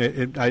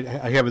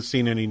 I haven't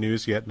seen any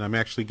news yet, and I'm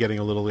actually getting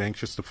a little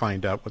anxious to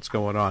find out what's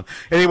going on.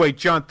 Anyway,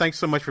 John, thanks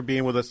so much for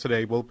being with us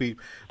today. We'll be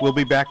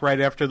back right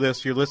after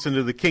this. You're listening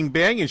to the King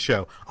Banyan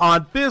Show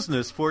on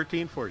Business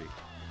 1440.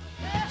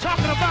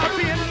 Talking about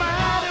being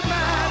mighty,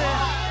 mighty.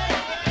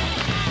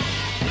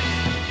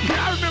 Yeah,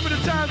 I remember the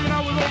times when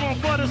I was over on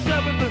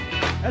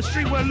 47th, that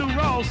street where Lou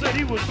Rawls said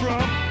he was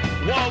from.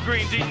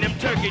 Walgreens eating them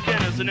turkey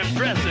dinners and them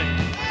dressing.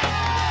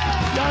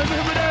 Y'all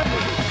remember that?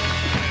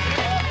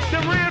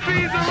 Them red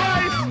beans and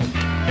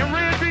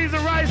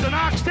rice, and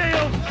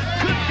oxtail.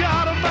 Good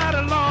God Almighty,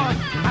 Lord,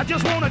 I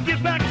just want to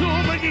get back to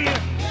them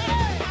again.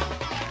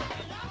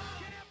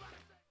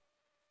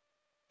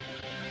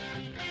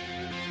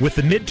 With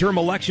the midterm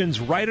elections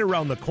right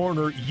around the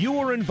corner, you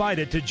are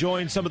invited to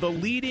join some of the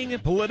leading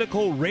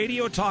political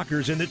radio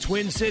talkers in the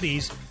Twin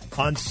Cities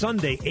on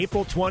Sunday,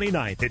 April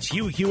 29th. It's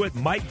Hugh Hewitt,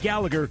 Mike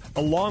Gallagher,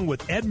 along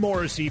with Ed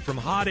Morrissey from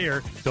Hot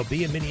Air. They'll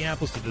be in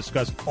Minneapolis to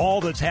discuss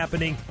all that's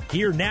happening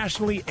here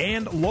nationally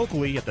and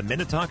locally at the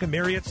Minnetonka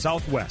Marriott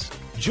Southwest.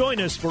 Join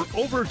us for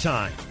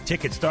Overtime.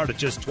 Tickets start at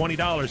just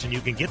 $20, and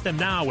you can get them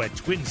now at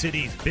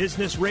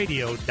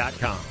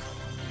TwinCitiesBusinessRadio.com.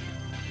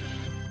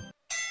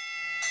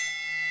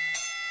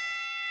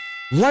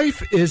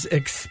 Life is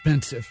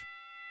expensive.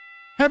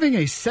 Having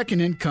a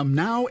second income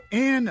now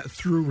and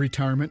through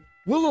retirement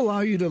will allow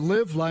you to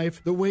live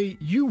life the way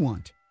you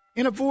want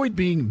and avoid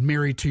being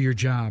married to your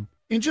job.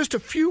 In just a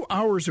few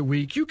hours a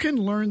week, you can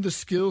learn the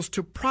skills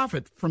to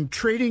profit from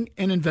trading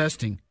and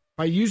investing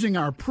by using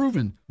our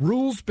proven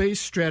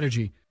rules-based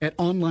strategy at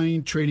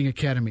Online Trading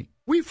Academy.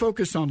 We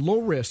focus on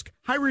low-risk,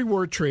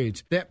 high-reward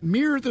trades that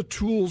mirror the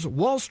tools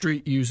Wall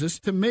Street uses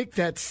to make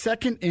that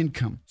second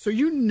income so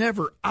you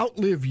never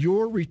outlive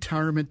your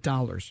retirement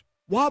dollars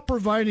while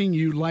providing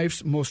you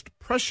life's most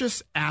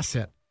precious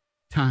asset,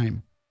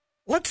 time.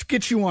 Let's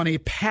get you on a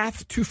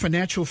path to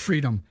financial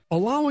freedom,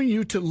 allowing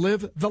you to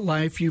live the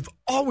life you've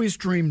always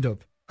dreamed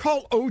of.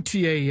 Call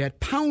OTA at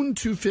pound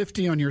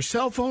 250 on your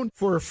cell phone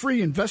for a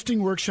free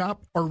investing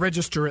workshop or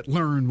register at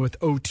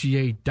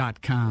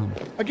learnwithota.com.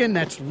 Again,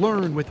 that's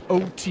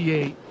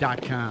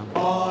learnwithota.com.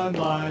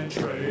 Online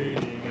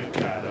Trading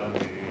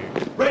Academy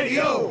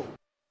Radio.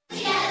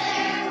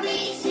 Together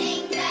we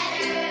sing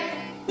better.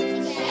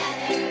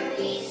 Together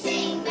we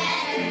sing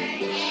better.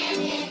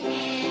 Hand in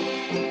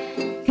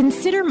hand.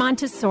 Consider my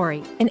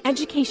Montessori, an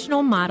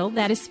educational model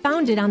that is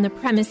founded on the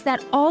premise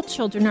that all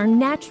children are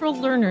natural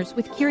learners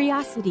with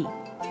curiosity.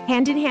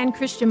 Hand in Hand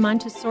Christian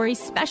Montessori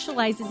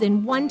specializes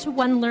in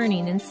one-to-one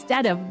learning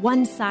instead of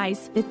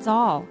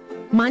one-size-fits-all.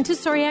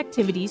 Montessori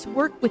activities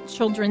work with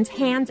children's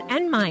hands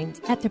and minds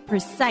at the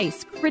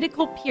precise,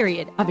 critical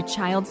period of a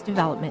child's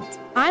development.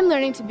 I'm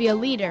learning to be a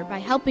leader by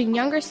helping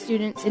younger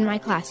students in my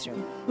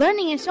classroom.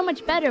 Learning is so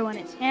much better when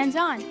it's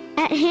hands-on.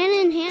 At Hand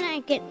in Hand,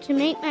 I get to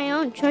make my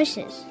own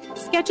choices.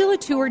 Schedule a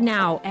tour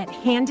now at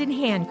Hand in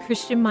Hand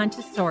Christian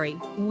Montessori,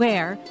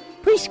 where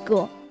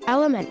preschool,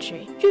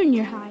 elementary,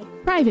 junior high,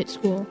 private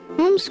school,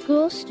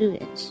 homeschool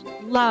students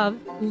love,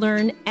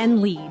 learn,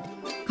 and lead.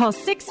 Call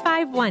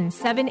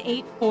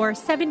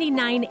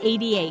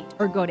 651-784-7988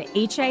 or go to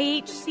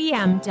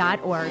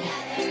HIHCM.org.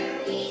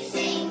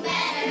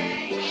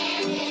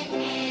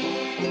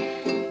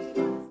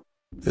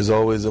 There's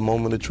always a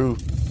moment of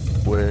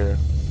truth where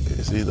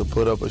it's either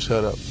put up or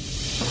shut up.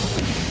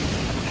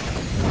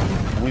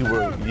 We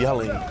were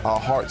yelling our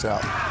hearts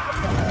out.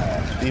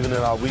 Even in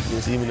our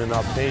weakness, even in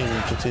our pain,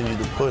 we continue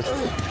to push.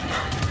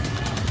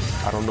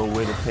 I don't know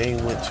where the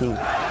pain went to,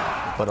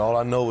 but all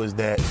I know is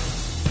that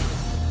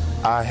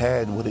I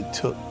had what it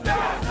took.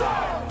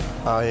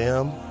 I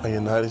am a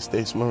United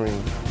States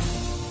Marine.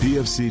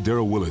 PFC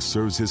Darrell Willis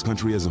serves his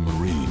country as a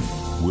Marine.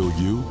 Will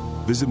you?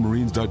 Visit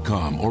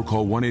Marines.com or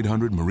call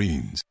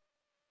 1-800-MARINES.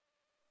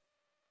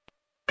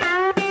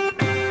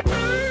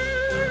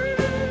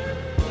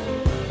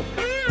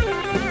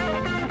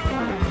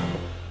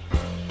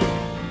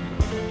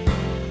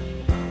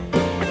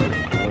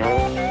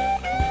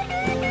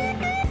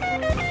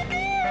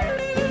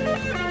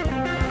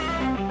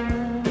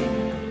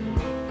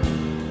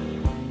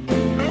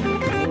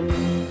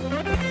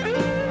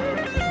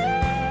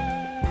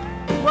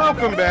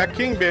 Welcome back,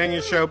 King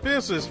Banaian Show,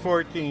 Business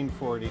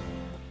 1440.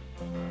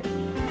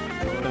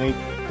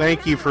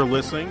 Thank you for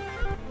listening.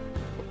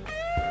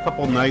 A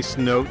couple nice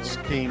notes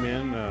came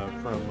in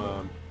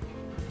from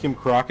Kim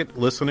Crockett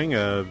listening.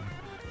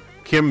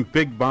 Kim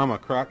Big Mama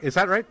Crockett. Is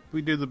that right?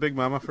 We do the Big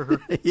Mama for her?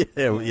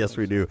 Yes,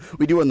 we do.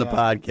 We do on the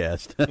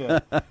podcast.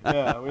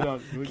 Yeah, we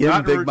don't.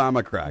 Kim Big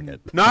Mama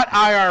Crockett. Not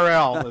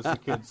IRL, as the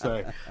kids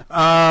say.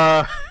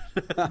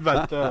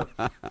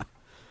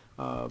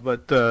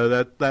 But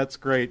that's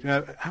great.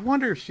 I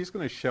wonder if she's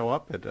going to show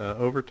up at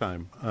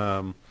Overtime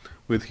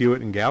with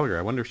Hewitt and Gallagher.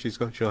 I wonder if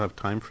she'll have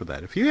time for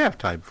that. If you have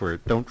time for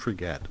it, don't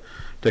forget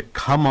to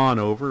come on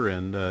over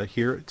and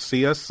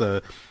see us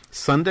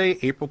Sunday,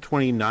 April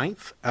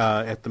 29th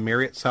at the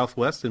Marriott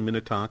Southwest in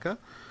Minnetonka.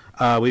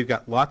 We've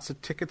got lots of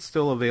tickets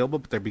still available,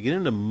 but they're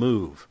beginning to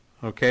move.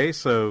 Okay,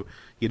 so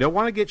you don't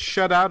want to get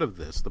shut out of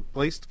this. The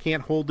place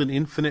can't hold an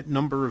infinite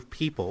number of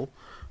people.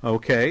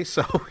 Okay,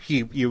 so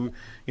you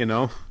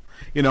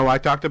know, I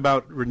talked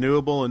about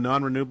renewable and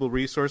non-renewable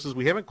resources.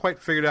 We haven't quite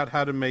figured out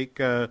how to make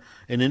an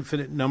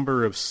infinite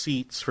number of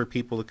seats for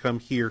people to come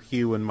hear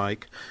Hugh and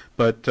Mike,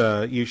 but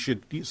you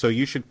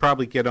should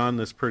probably get on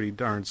this pretty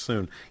darn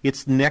soon.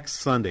 It's next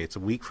Sunday. It's a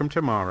week from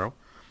tomorrow.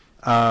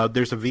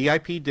 There's a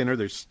VIP dinner.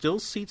 There's still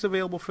seats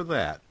available for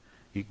that.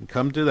 You can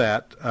come to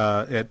that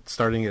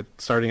starting at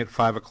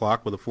 5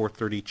 o'clock with a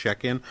 4:30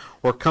 check-in,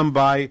 or come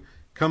by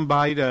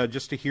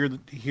just to hear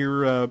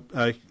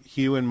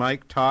Hugh and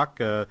Mike talk.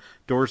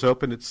 Doors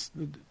open at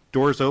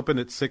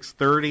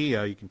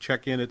 6:30. You can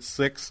check in at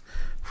 6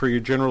 for your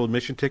general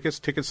admission tickets.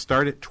 Tickets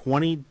start at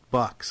 $20.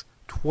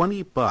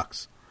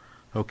 $20.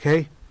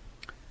 Okay,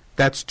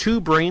 that's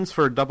 2 brains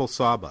for a double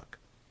sawbuck.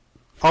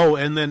 Oh,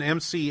 and then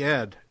MC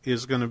Ed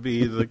is going to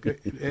be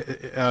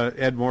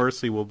Ed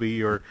Morrissey will be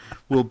your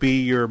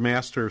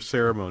master of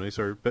ceremonies,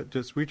 we're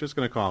just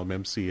going to call him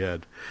MC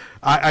Ed.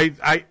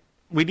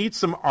 We need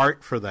some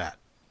art for that.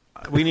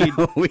 We need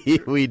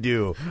we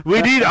do.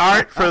 We need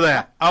art for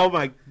that. Oh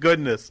my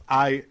goodness!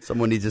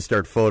 Someone needs to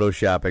start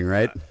photoshopping,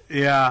 right?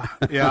 Yeah.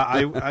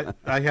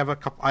 I have a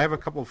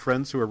couple of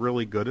friends who are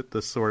really good at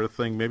this sort of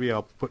thing. Maybe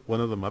I'll put one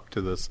of them up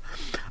to this,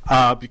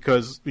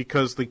 because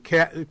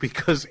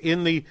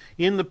in the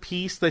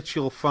piece that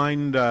you'll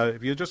find,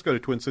 if you just go to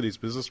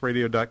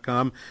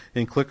TwinCitiesBusinessRadio.com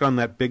and click on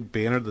that big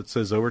banner that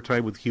says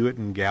Overtime with Hewitt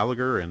and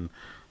Gallagher, and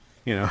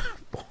you know,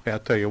 boy, I'll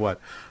tell you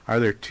what, are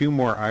there 2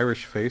 more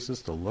Irish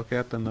faces to look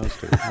at than those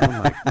 2? Oh,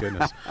 my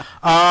goodness.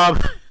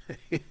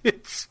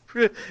 It's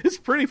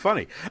pretty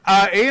funny.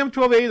 AM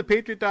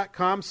 1280,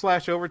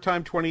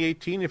 thepatriot.com/overtime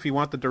 2018 if you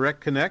want the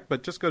direct connect,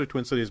 but just go to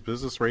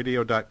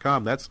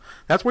TwinCitiesBusinessRadio.com. That's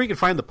where you can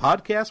find the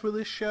podcast with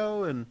this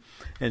show, and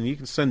you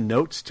can send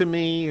notes to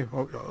me,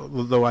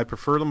 although I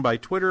prefer them by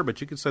Twitter,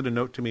 but you can send a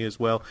note to me as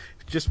well.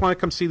 If you just want to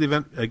come see the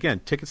event,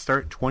 again, tickets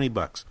start at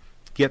 $20.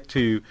 Get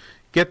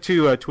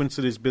to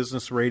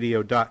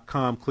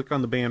TwinCitiesBusinessRadio.com, click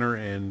on the banner,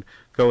 and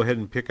go ahead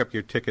and pick up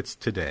your tickets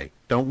today.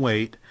 Don't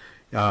wait.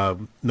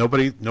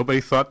 Nobody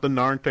thought the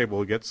Narn table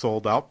would get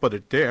sold out, but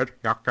it did.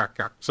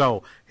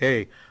 So,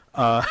 hey,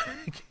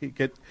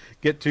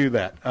 get to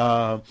that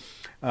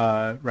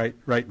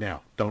right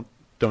now.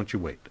 Don't you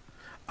wait.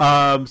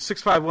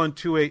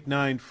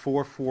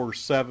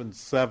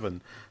 651-289-4477,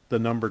 the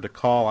number to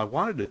call. I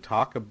wanted to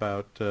talk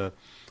about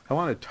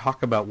to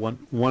talk about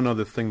one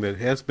other thing that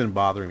has been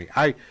bothering me.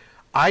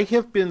 I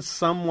have been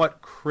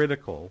somewhat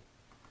critical.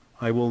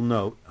 I will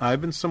note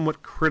I've been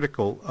somewhat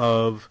critical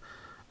of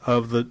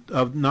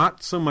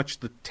not so much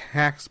the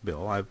tax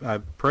bill.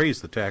 I've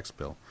praised the tax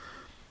bill,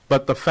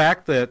 but the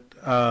fact that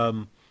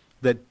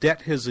that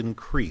debt has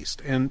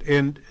increased and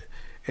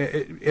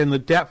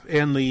the debt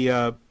and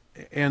the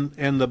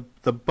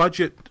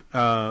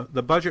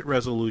budget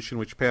resolution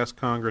which passed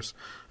Congress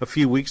a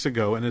few weeks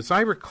ago. And as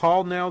I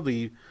recall now,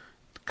 the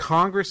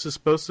Congress is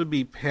supposed to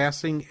be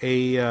passing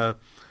a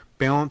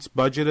balanced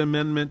budget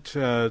amendment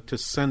to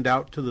send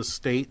out to the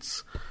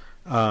states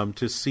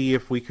to see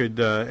if we could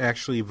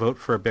actually vote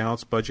for a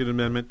balanced budget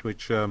amendment,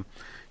 which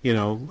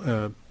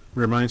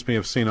reminds me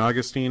of St.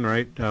 Augustine,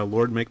 right?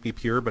 Lord, make me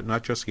pure, but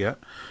not just yet.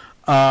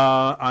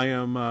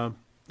 I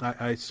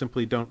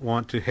simply don't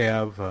want to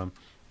have,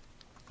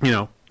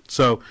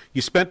 So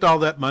you spent all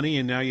that money,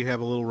 and now you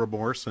have a little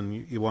remorse,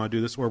 and you want to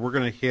do this. Where we're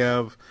going to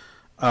have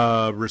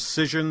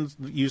rescission,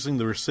 using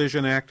the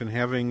Rescission Act, and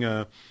having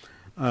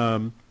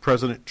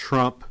President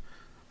Trump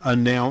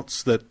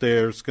announce that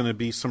there's going to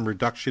be some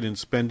reduction in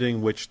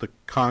spending, which the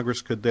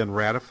Congress could then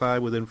ratify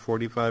within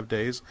 45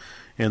 days,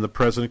 and the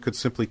president could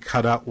simply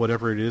cut out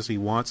whatever it is he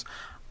wants.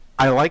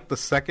 I like the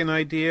second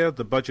idea.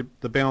 The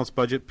balanced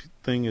budget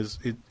thing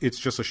it's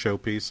just a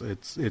showpiece.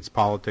 It's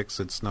politics.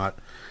 It's not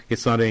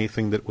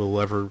anything that will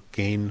ever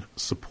gain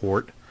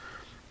support.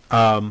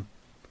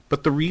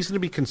 But the reason to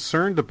be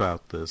concerned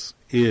about this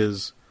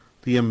is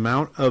the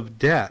amount of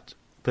debt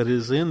that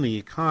is in the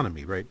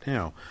economy right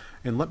now.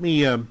 And let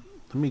me.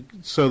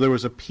 So there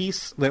was a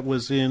piece that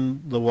was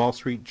in the Wall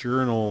Street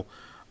Journal,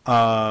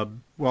 based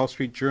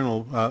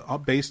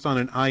on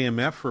an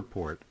IMF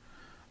report.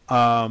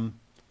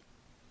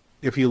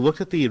 If you look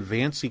at the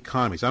advanced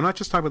economies, I'm not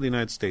just talking about the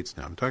United States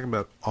now, I'm talking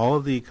about all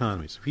of the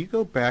economies. If you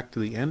go back to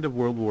the end of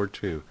World War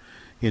II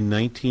in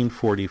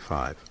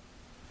 1945,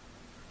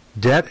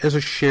 debt as a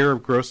share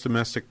of gross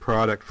domestic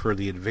product for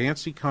the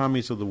advanced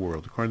economies of the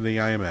world, according to the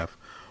IMF,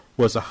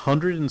 was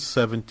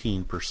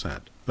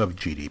 117% of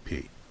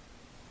GDP.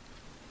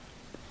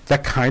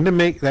 That kind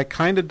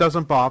of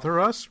doesn't bother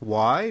us.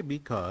 Why?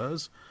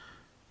 Because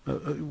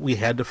we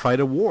had to fight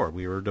a war.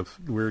 We were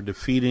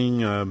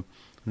defeating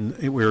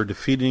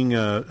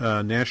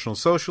National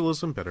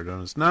Socialism, better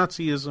known as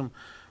Nazism,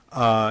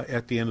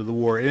 at the end of the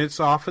war. And it's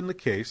often the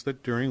case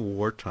that during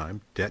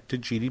wartime, debt to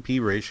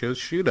GDP ratios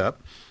shoot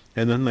up,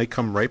 and then they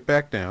come right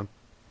back down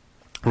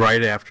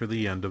right after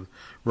the end of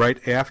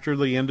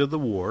the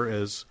war,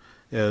 as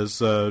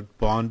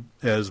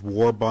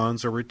war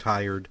bonds are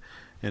retired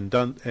and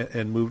done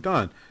and moved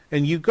on.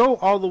 And you go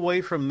all the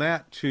way from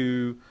that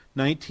to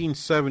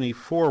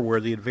 1974, where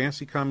the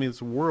advanced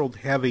economies of the world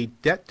have a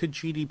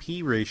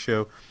debt-to-GDP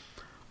ratio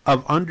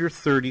of under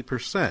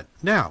 30%.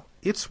 Now,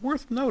 it's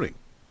worth noting,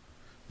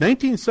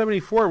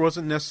 1974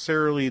 wasn't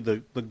necessarily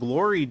the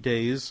glory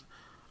days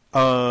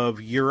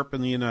of Europe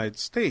and the United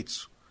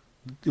States.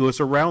 It was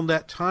around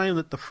that time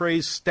that the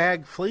phrase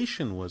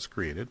stagflation was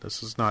created. This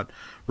does not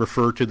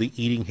refer to the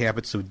eating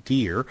habits of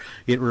deer.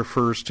 It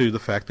refers to the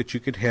fact that you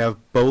could have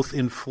both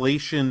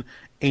inflation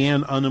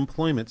and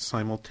unemployment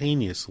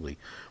simultaneously,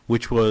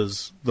 which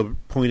was the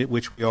point at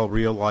which we all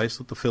realized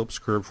that the Phillips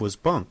curve was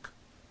bunk.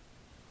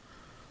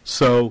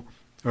 So,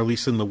 or at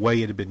least in the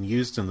way it had been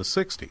used in the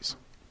 60s.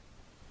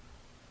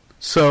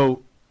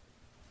 So,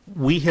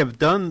 we have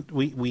done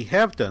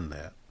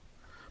that.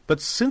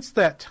 But since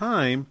that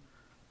time,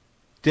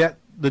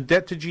 the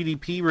debt to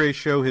GDP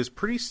ratio has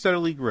pretty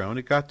steadily grown.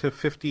 It got to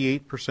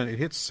 58%. It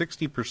hit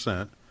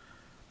 60%.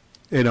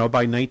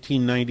 By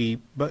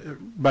 1991,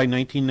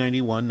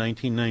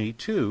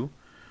 1992,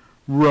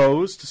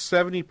 rose to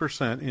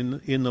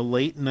 70% in the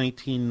late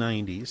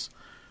 1990s,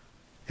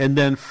 and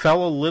then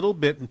fell a little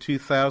bit in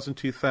 2000,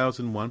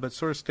 2001, but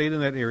sort of stayed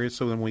in that area.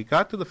 So when we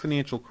got to the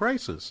financial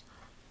crisis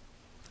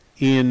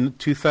in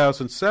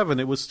 2007,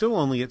 it was still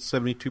only at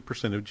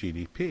 72% of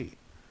GDP.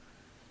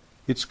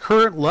 Its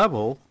current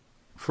level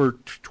for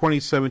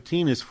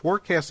 2017 is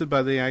forecasted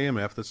by the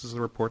IMF, this is a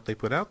report they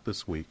put out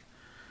this week,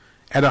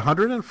 at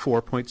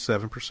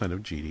 104.7%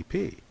 of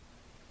GDP.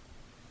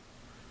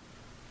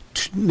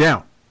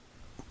 Now,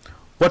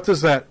 what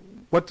does that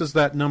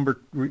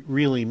number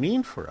really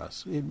mean for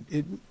us?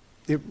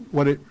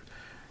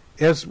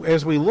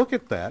 As we look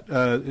at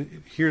that,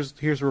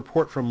 here's a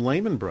report from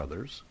Lehman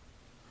Brothers.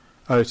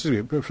 From the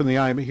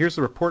IMF. Here's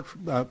the report,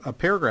 a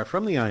paragraph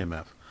from the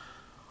IMF.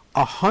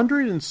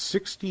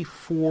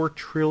 $164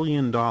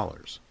 trillion,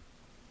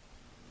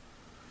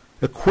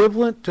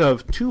 equivalent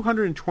of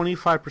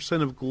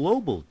 225% of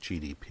global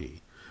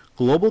GDP.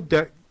 Global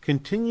debt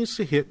continues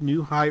to hit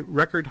new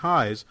record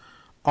highs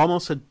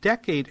almost a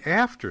decade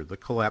after the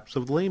collapse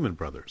of Lehman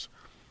Brothers.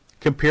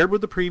 Compared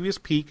with the previous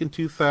peak in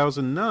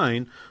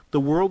 2009, the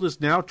world is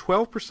now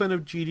 12%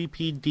 of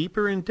GDP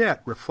deeper in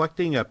debt,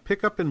 reflecting a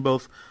pickup in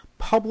both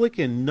public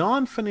and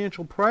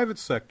non-financial private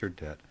sector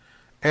debt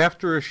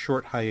after a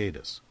short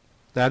hiatus.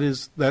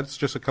 That's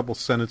just a couple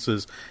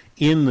sentences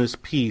in this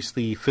piece,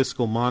 the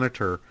Fiscal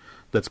Monitor,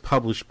 that's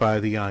published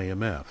by the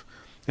IMF.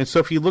 And so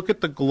if you look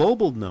at the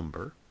global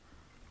number,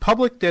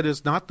 public debt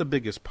is not the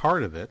biggest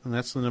part of it, and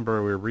that's the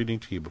number we were reading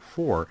to you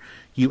before.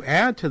 You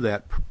add to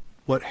that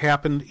what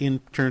happened in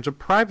terms of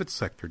private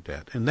sector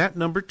debt, and that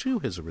number too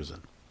has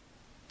arisen.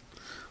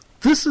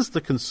 This is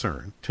the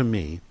concern, to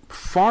me,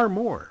 far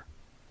more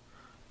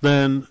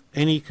than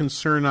any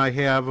concern I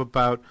have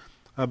about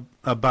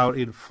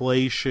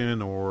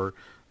inflation or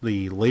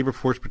the labor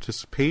force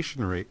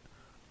participation rate.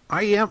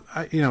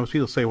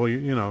 People say, well,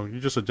 you're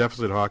just a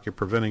deficit hawk, you're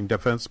preventing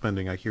defense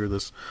spending. I hear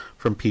this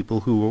from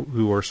people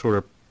who are sort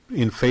of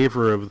in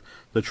favor of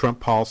the Trump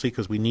policy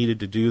because we needed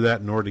to do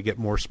that in order to get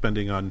more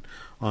spending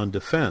on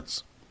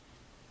defense.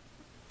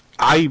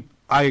 I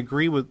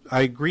agree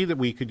that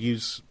we could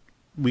use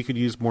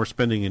more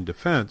spending in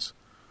defense,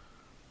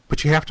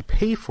 but you have to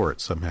pay for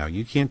it somehow.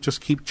 You can't just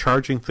keep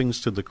charging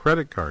things to the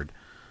credit card,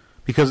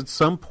 because at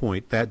some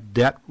point that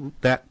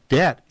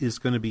debt is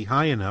going to be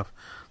high enough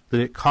that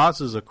it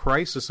causes a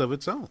crisis of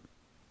its own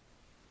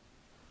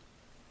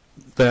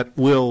that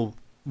will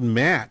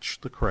match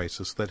the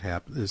crisis that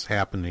is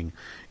happening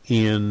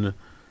in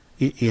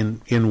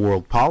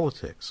world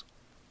politics.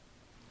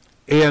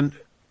 And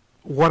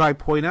what I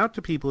point out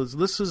to people is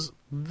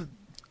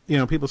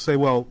people say,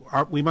 well,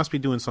 we must be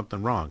doing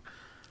something wrong.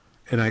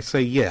 And I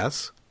say,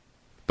 yes,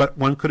 but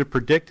one could have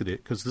predicted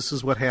it, because this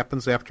is what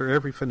happens after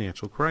every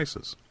financial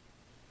crisis.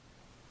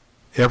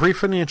 Every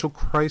financial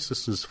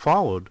crisis is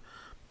followed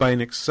by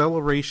an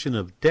acceleration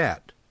of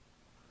debt.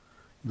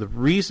 The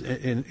reason,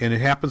 and it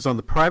happens on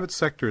the private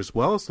sector as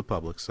well as the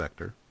public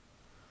sector,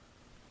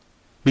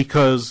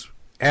 because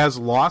as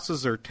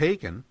losses are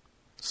taken,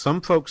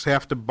 some folks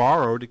have to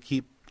borrow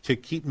to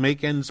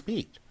make ends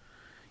meet.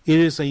 It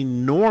is a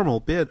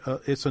normal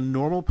it's a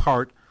normal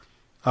part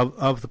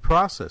of the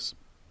process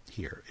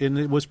here, and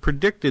it was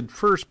predicted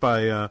first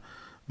by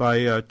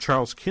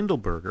Charles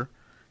Kindleberger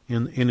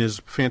in his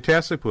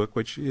fantastic book,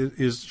 which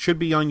should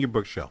be on your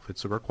bookshelf.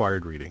 It's a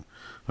required reading.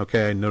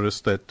 Okay, I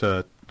noticed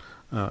that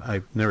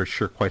I'm never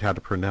sure quite how to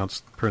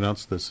pronounce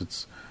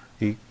this.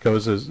 He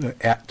goes as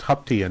at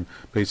Tuptian,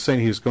 but he's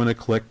saying he's going to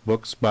collect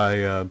books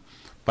by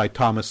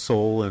Thomas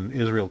Sowell and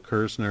Israel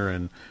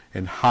Kirzner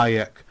and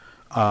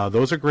Hayek.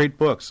 Those are great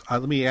books.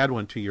 Let me add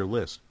one to your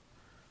list.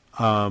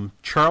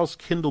 Charles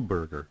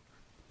Kindleberger,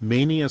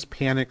 Manias,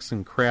 Panics,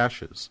 and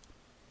Crashes.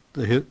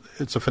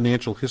 It's a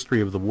financial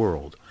history of the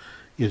world.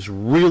 Is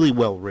really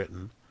well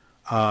written.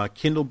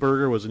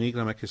 Kindleberger was an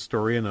economic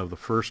historian of the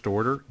first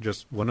order,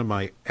 just one of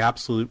my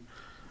absolute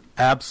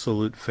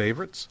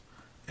favorites,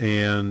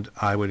 and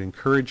I would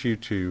encourage you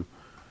to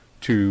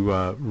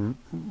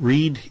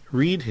read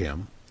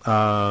him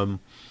to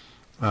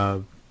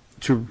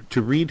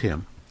read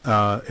him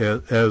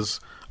as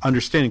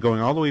understanding,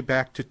 going all the way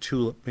back to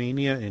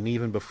Tulipmania and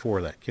even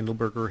before that.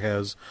 Kindleberger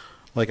has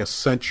like a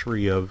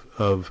century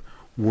of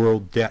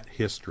world debt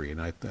history, and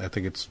I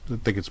think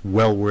it's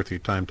well worth your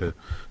time to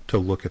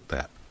look at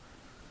that.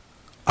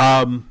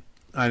 And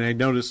I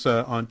noticed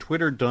on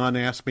Twitter, Don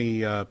asked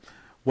me,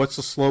 what's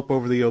the slope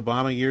over the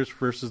Obama years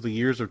versus the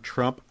years of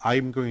Trump?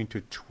 I'm going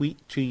to tweet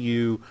to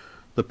you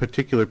the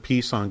particular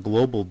piece on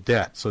global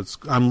debt. So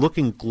I'm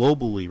looking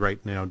globally right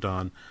now,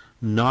 Don,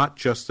 not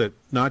just at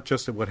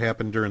what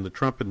happened during the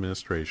Trump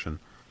administration.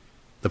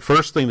 The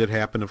first thing that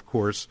happened, of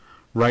course,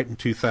 right in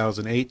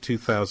 2008,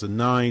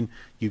 2009,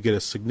 you get a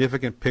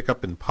significant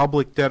pickup in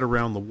public debt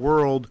around the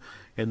world,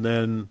 and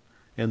then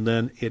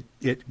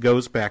it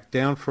goes back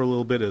down for a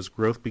little bit as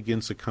growth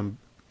begins to come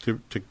to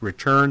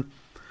return.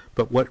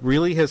 But what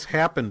really has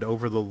happened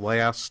over the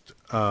last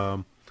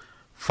 5-6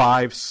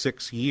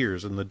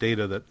 years, and the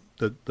data that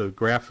the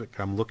graphic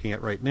I'm looking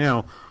at right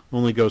now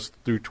only goes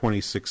through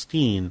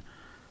 2016.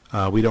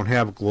 We don't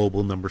have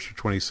global numbers for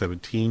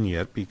 2017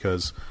 yet,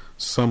 because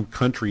some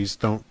countries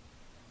don't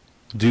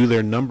do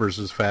their numbers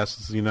as fast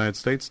as the United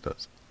States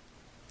does.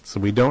 So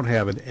we don't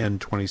have an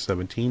end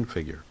 2017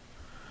 figure.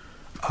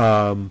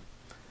 That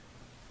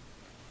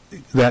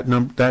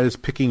is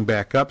picking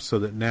back up, so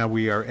that now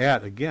we are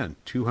at, again,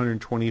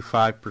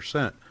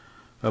 225%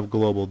 of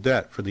global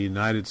debt for the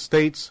United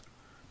States.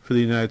 For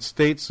the United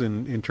States,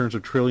 in terms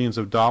of trillions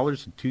of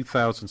dollars, in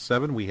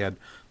 2007 we had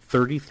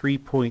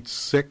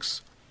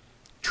 $33.6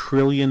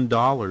 trillion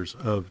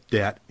of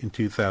debt in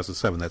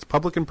 2007. That's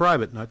public and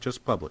private, not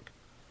just public.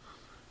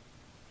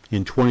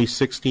 In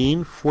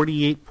 2016,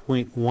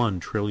 $48.1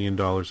 trillion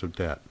of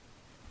debt.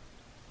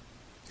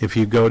 If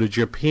you go to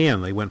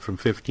Japan, they went from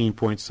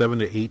 15.7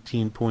 to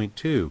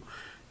 18.2.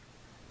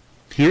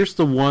 Here's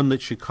the one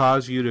that should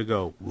cause you to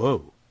go,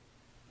 whoa,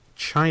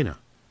 China.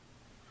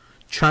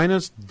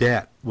 China's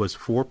debt was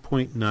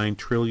 $4.9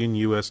 trillion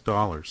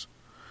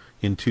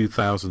in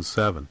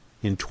 2007.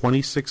 In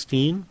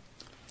 2016,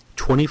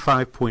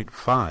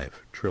 $25.5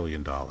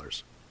 trillion.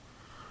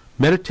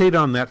 Meditate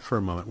on that for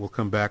a moment. We'll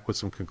come back with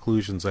some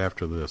conclusions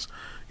after this.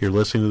 You're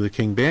listening to The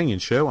King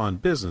Banaian Show on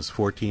Business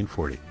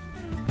 1440.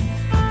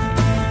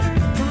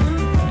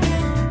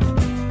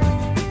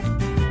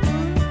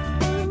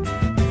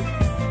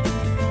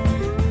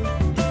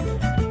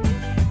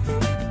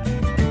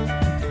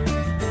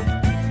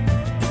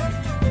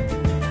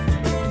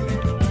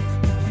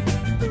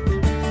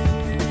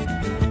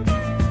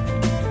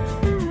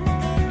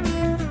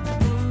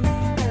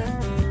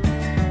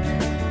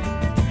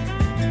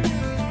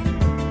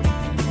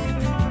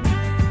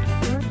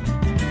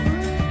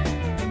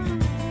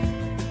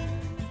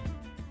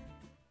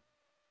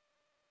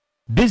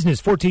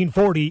 Business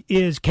 1440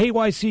 is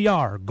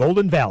KYCR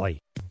Golden Valley.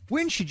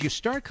 When should you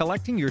start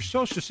collecting your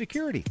Social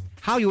Security?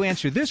 How you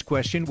answer this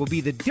question will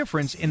be the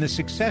difference in the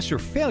success or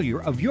failure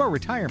of your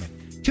retirement.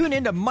 Tune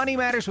in to Money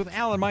Matters with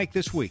Al and Mike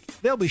this week.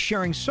 They'll be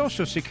sharing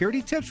Social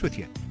Security tips with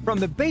you. From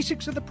the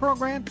basics of the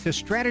program to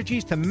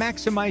strategies to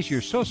maximize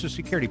your Social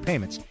Security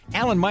payments,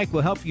 Al and Mike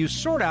will help you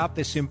sort out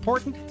this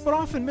important but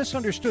often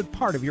misunderstood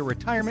part of your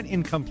retirement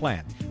income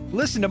plan.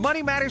 Listen to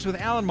Money Matters with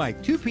Al and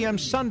Mike, 2 p.m.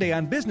 Sunday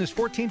on Business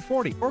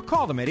 1440, or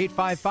call them at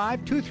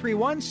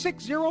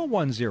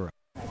 855-231-6010.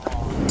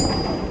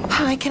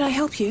 Hi, can I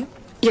help you?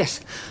 Yes,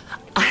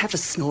 I have a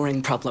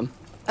snoring problem.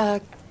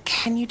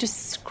 Can you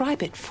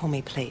describe it for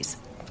me, please?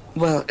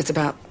 Well, it's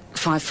about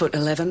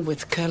 5'11"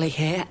 with curly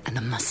hair and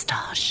a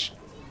mustache.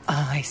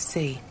 I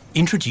see.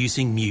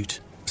 Introducing Mute,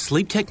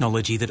 sleep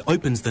technology that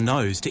opens the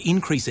nose to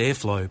increase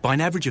airflow by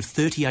an average of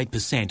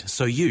 38%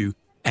 so you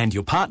and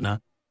your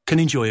partner can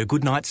enjoy a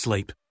good night's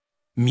sleep.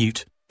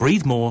 Mute.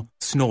 Breathe more,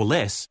 snore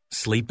less,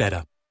 sleep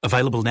better.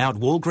 Available now at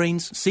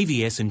Walgreens,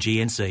 CVS and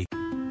GNC.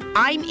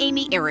 I'm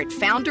Amy Errett,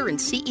 founder and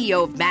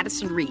CEO of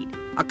Madison Reed,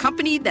 a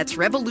company that's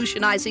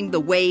revolutionizing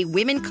the way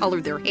women color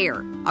their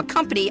hair, a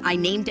company I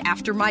named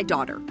after my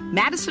daughter.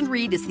 Madison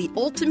Reed is the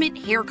ultimate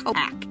hair color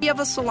hack. Of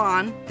a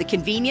salon, the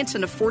convenience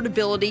and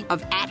affordability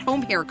of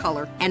at-home hair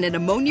color, and an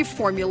ammonia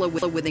formula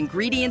with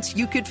ingredients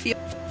you could feel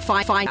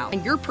fine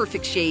and your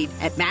perfect shade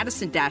at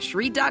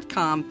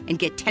madison-reed.com and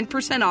get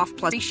 10% off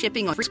plus free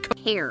shipping on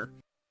hair.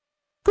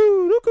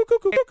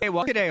 Hey,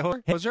 well, today,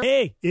 Hoser.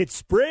 Hey, it's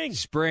spring.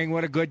 Spring,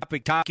 what a good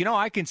topic. You know,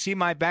 I can see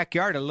my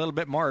backyard a little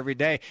bit more every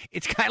day.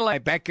 It's kind of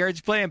like my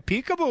backyard's playing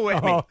peekaboo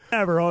with me.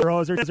 Never,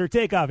 Hoser.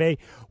 Take off. Hey,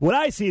 what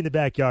I see in the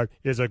backyard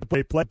is a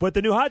great play. Put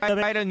the new hot tub.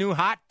 A new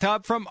hot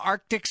tub from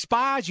Arctic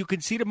Spas. You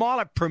can see them all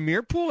at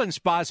Premier Pool and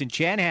Spas in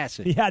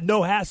Chanhassen. Yeah,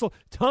 no hassle.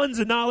 Tons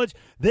of knowledge.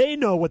 They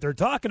know what they're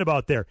talking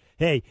about there.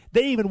 Hey,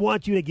 they even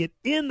want you to get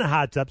in the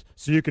hot tubs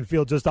so you can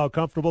feel just how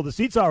comfortable the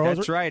seats are, Hoser.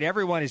 That's right.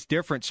 Everyone is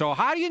different. So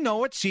how do you know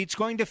what seat's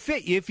going to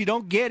fit you if you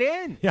don't get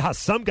in? Yeah,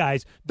 some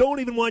guys don't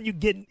even want you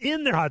getting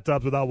in their hot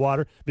tubs without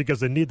water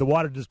because they need the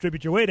water to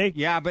distribute your weight, eh?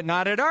 Yeah, but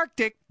not at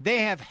Arctic. They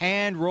have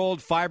hand-rolled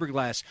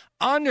fiberglass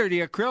under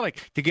the acrylic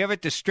to give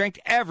it the strength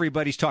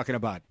everybody's talking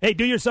about. Hey,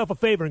 do yourself a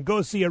favor and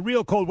go see a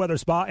real cold weather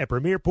spa at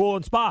Premier Pool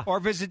and Spa.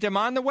 Or visit them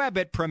on the web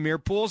at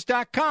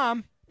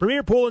premierpools.com.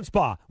 Premier Pool and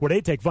Spa, where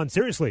they take fun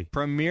seriously.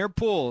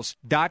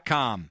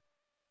 premierpools.com.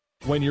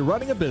 When you're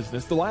running a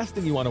business, the last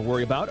thing you want to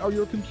worry about are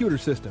your computer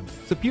systems.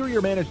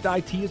 Superior Managed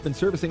IT has been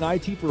servicing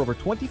IT for over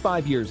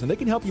 25 years, and they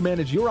can help you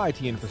manage your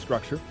IT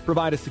infrastructure,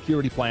 provide a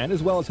security plan,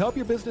 as well as help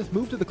your business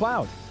move to the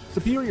cloud.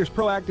 Superior's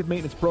proactive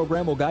maintenance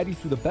program will guide you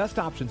through the best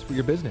options for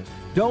your business.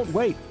 Don't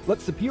wait. Let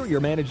Superior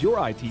manage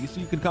your IT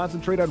so you can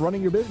concentrate on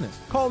running your business.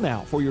 Call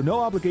now for your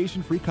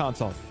no-obligation free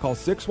consult. Call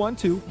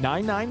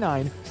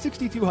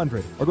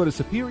 612-999-6200 or go to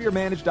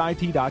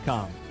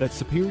SuperiorManagedIT.com.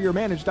 That's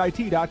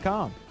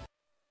SuperiorManagedIT.com.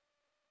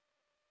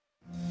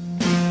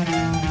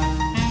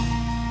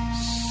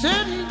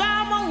 Sitting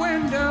by my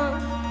window,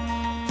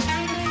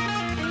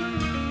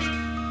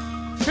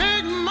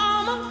 big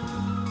mama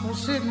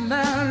was sitting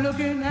there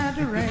looking at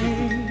the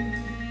rain.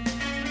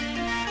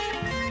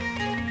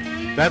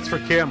 That's for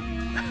Kim.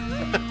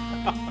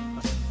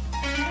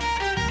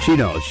 She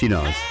knows. She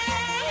knows.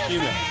 She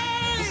knows.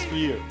 This is for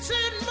you.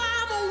 Sitting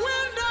by my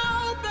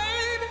window,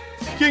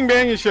 baby. King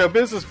Banyan Show,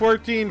 Business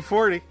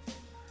 1440.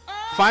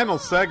 Final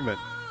segment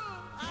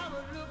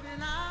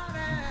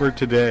for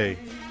today.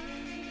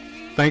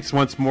 Thanks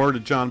once more to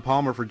John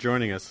Palmer for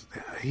joining us.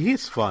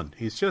 He's fun.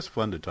 He's just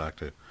fun to talk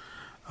to.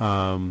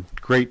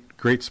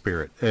 Great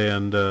spirit.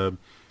 And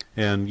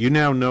you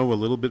now know a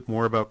little bit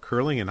more about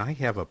curling, and I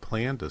have a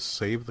plan to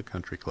save the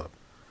country club.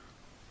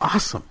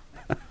 Awesome.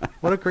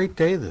 What a great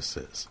day this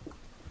is.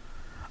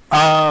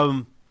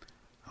 What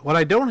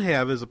I don't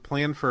have is a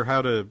plan for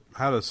how to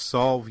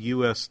solve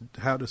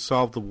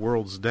the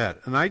world's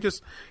debt. And I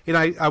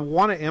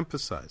want to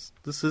emphasize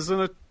this isn't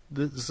a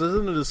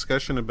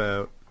discussion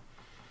about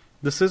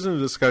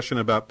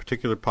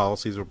particular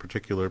policies or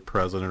particular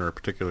president or a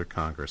particular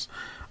Congress.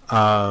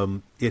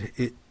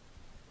 This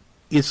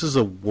is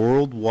a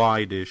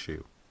worldwide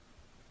issue,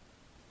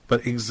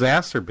 but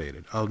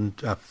exacerbated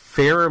a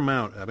fair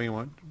amount. I mean,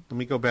 let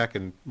me go back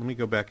and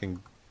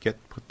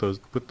put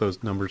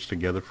those numbers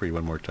together for you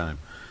one more time.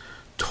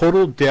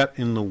 Total debt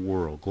in the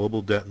world,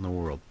 global debt in the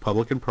world,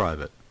 public and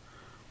private,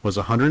 was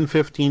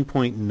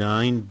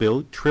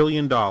 $115.9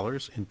 trillion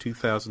in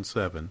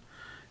 2007.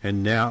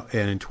 And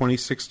in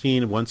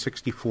 2016,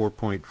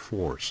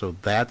 164.4. So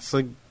that's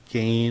a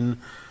gain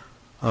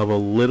of a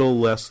little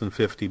less than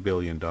 $50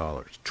 billion.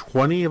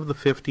 20 of the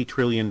 $50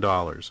 trillion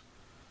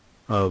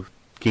of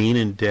gain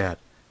in debt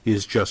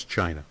is just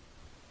China.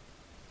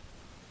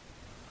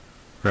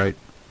 Right?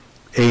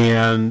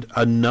 And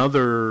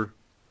another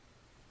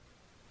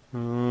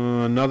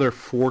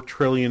 $4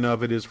 trillion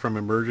of it is from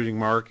emerging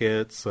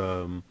markets,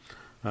 low-income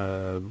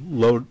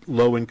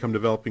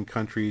developing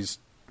countries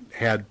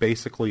had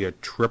basically a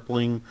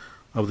tripling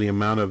of the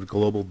amount of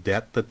global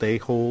debt that they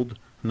hold,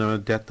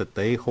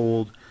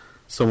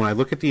 So when I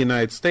look at the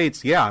United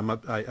States,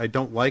 I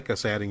don't like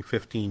us adding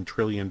 $15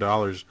 trillion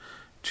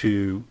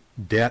to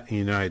debt in the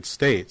United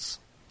States.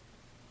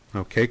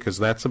 Okay, because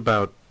that's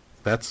a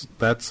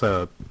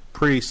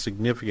pretty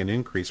significant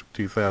increase from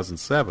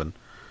 2007.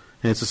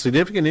 And it's a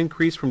significant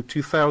increase from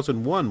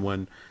 2001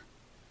 when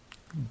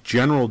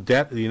general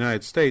debt in the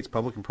United States,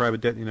 public and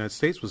private debt in the United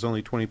States, was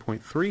only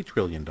 $20.3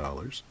 trillion.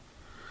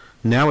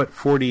 Now at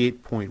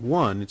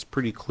 48.1, it's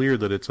pretty clear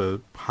that it's a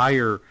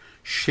higher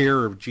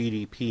share of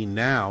GDP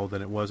now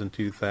than it was in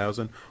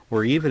 2000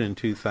 or even in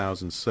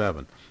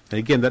 2007. And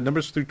again, that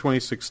number's through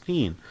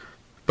 2016.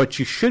 But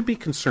you should be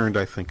concerned,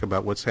 I think,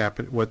 about what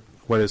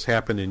has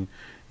happened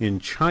in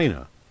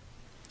China.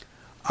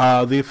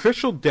 The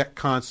official debt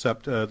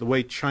concept, the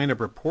way China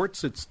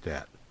reports its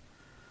debt,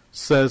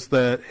 says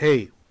that,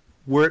 hey,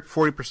 we're at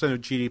 40%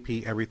 of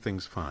GDP,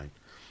 everything's fine.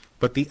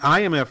 But the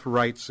IMF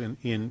writes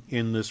in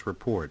this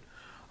report,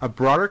 a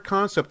broader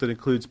concept that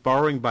includes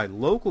borrowing by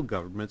local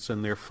governments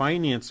and their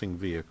financing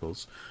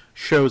vehicles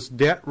shows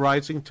debt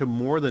rising to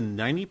more than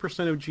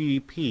 90% of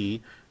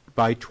GDP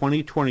by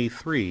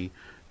 2023,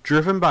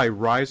 driven by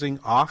rising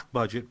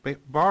off-budget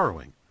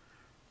borrowing.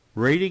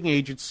 Rating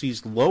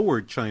agencies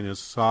lowered China's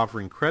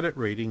sovereign credit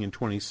rating in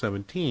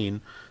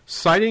 2017,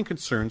 citing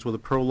concerns with a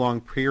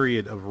prolonged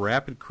period of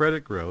rapid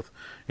credit growth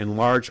and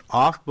large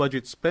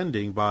off-budget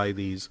spending by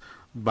these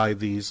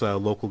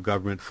local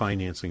government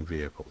financing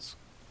vehicles.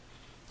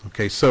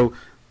 Okay, so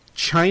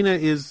China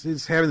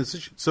is having this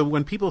issue. So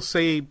when people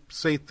say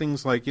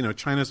things like,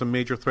 China's a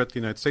major threat to the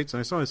United States,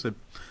 and I said,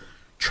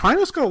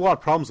 China's got a lot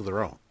of problems of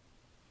their own.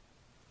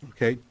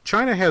 Okay,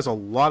 China has a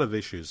lot of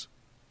issues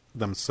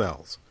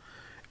themselves,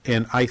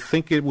 and I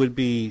think it would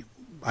be,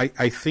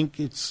 I think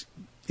it's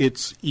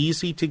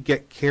easy to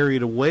get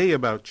carried away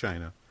about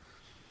China.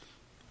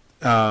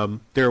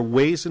 There are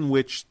ways in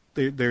which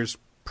there's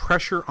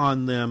pressure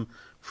on them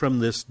from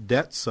this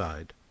debt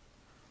side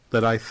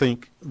that I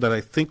think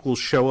will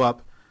show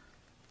up,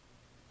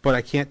 but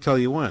I can't tell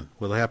you when.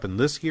 Will it happen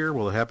this year?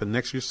 Will it happen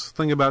next year? It's the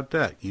thing about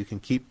debt. You can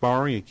keep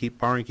borrowing, and keep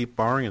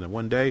borrowing, and then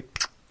one day,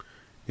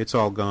 it's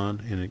all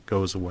gone, and it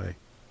goes away.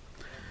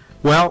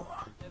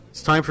 Well,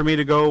 it's time for me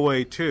to go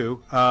away,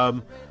 too.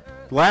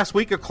 Last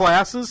week of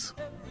classes,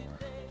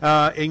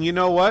 and you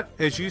know what?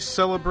 As you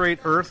celebrate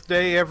Earth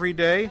Day every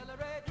day,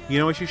 you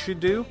know what you should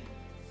do?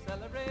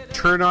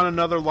 Turn on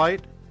another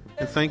light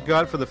and thank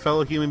God for the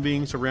fellow human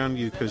beings around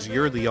you, because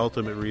you're the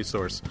ultimate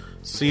resource.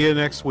 See you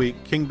next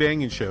week. King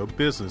Banyan Show,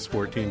 Business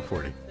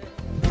 1440.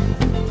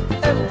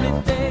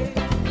 Every day,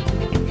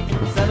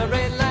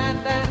 celebrate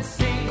land and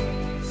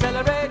sea,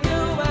 celebrate you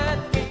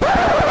and me.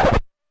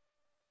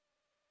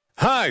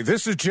 Hi,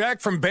 this is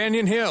Jack from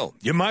Banyan Hill.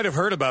 You might have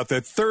heard about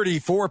that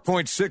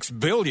 $34.6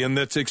 billion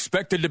that's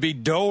expected to be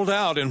doled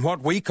out in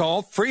what we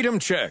call freedom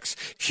checks.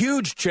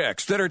 Huge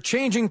checks that are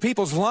changing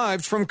people's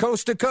lives from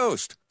coast to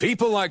coast.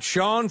 People like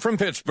Sean from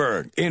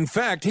Pittsburgh. In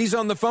fact, he's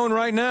on the phone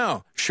right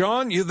now.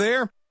 Sean, you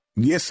there?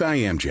 Yes, I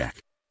am, Jack.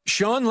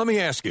 Sean, let me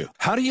ask you,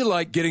 how do you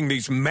like getting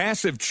these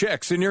massive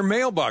checks in your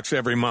mailbox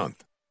every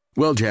month?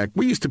 Well, Jack,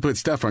 we used to put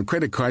stuff on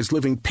credit cards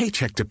living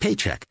paycheck to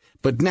paycheck.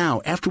 But now,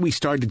 after we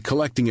started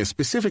collecting a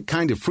specific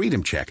kind of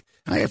freedom check,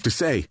 I have to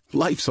say,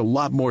 life's a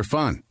lot more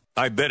fun.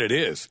 I bet it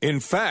is.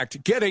 In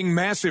fact, getting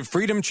massive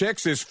freedom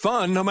checks is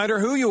fun no matter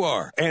who you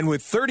are. And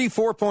with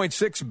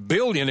 $34.6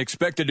 billion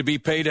expected to be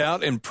paid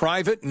out in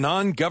private,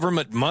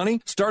 non-government money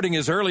starting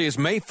as early as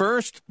May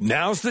 1st,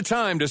 now's the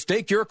time to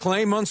stake your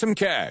claim on some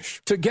cash.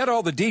 To get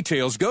all the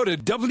details, go to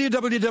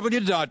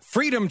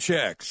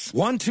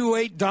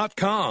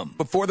www.freedomchecks128.com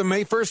before the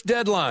May 1st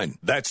deadline.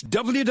 That's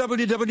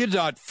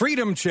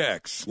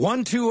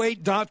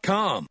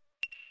www.freedomchecks128.com.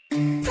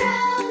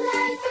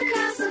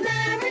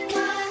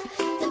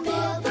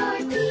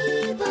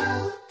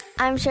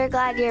 I'm sure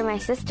glad you're my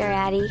sister,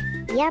 Addie.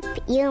 Yep,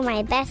 you're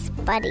my best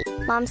buddy.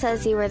 Mom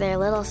says you were their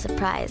little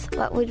surprise.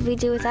 What would we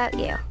do without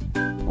you?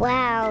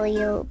 Well,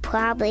 you'll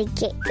probably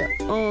get your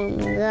own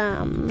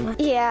gum.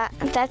 Yeah,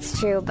 that's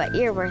true, but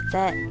you're worth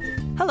it.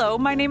 Hello,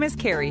 my name is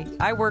Carrie.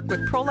 I work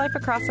with Pro-Life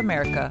Across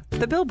America,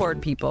 the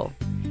Billboard people.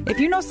 If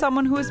you know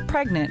someone who is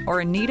pregnant or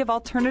in need of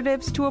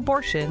alternatives to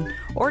abortion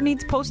or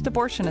needs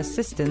post-abortion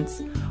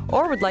assistance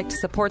or would like to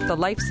support the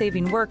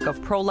life-saving work of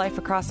Pro-Life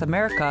Across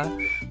America,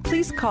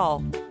 please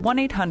call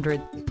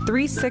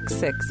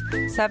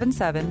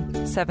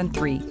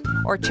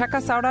 1-800-366-7773 or check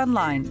us out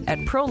online at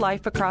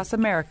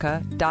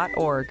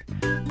prolifeacrossamerica.org.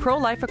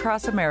 Pro-Life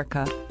Across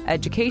America,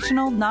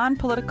 educational,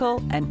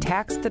 non-political, and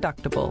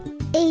tax-deductible.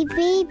 A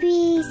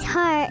baby's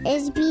heart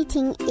is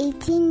beating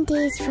 18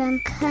 days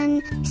from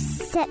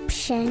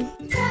conception.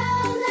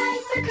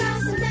 Pro-Life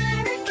Across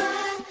America,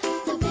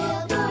 the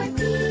Billboard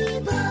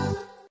people.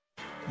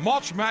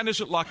 Mulch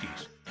Madness at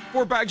Lucky's.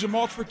 4 bags of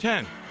mulch for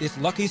 $10. It's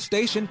Lucky's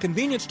Station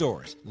Convenience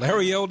Stores.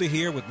 Larry Elder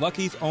here with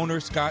Lucky's owner,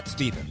 Scott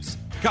Stevens.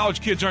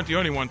 College kids aren't the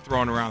only one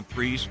throwing around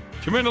threes.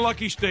 Come into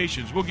Lucky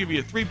Stations. We'll give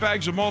you 3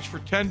 bags of mulch for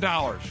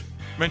 $10.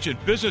 Mention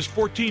Business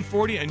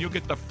 1440 and you'll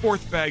get the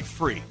 4th bag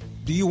free.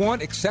 Do you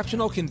want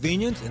exceptional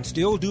convenience and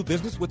still do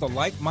business with a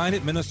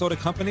like-minded Minnesota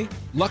company?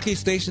 Lucky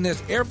Station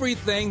has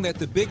everything that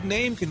the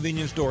big-name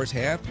convenience stores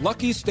have.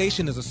 Lucky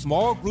Station is a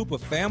small group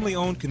of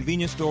family-owned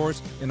convenience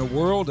stores in a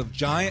world of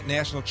giant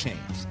national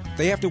chains.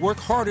 They have to work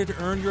harder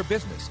to earn your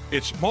business.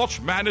 It's Mulch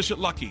Madness at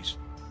Lucky's.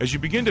 As you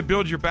begin to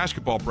build your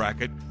basketball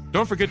bracket,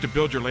 don't forget to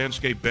build your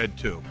landscape bed,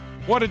 too.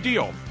 What a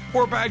deal.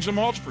 4 bags of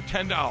mulch for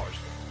 $10.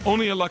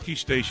 Only at Lucky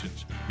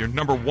Stations, your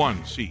number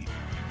one seed.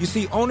 You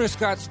see, owner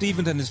Scott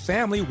Stevens and his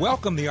family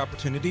welcome the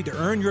opportunity to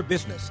earn your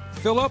business.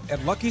 Fill up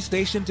at Lucky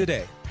Station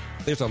today.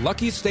 There's a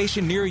Lucky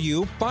Station near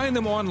you. Find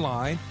them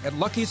online at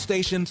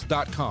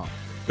luckystations.com.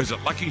 Visit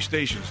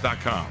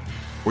luckystations.com.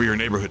 We're your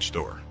neighborhood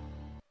store.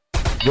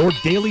 Your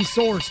daily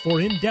source for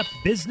in-depth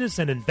business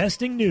and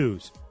investing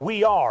news.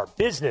 We are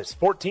Business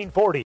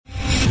 1440.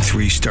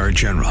 3-star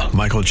General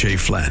Michael J.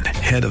 Flynn,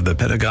 head of the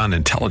Pentagon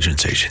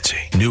Intelligence Agency,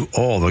 knew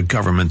all the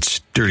government's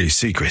dirty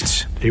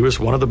secrets. He was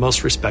one of the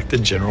most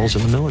respected generals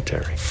in the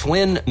military.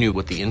 Flynn knew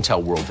what the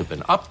intel world had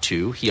been up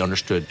to. He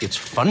understood its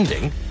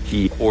funding.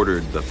 He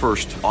ordered the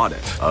first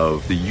audit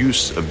of the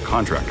use of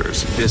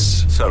contractors.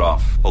 This set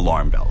off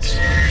alarm bells.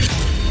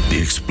 The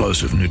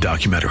explosive new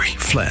documentary,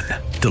 Flynn,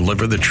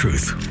 Deliver the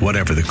Truth,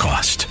 Whatever the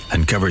Cost,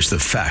 uncovers the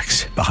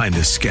facts behind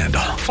this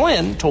scandal.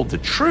 Flynn told the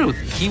truth.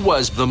 He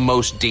was the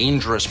most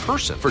dangerous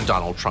person for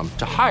Donald Trump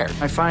to hire.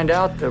 I find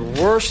out the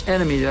worst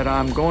enemy that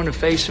I'm going to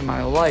face in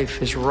my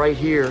life is right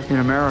here in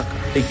America.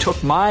 They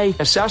took my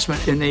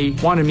assessment and they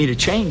wanted me to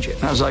change it.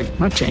 And I was like, I'm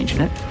not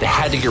changing it. They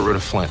had to get rid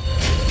of Flynn.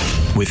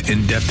 With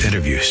in-depth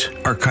interviews,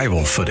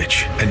 archival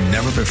footage, and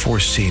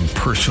never-before-seen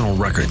personal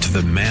records of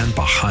the man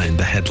behind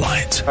the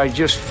headlines. I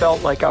just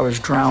felt like I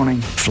was drowning.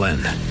 Flynn,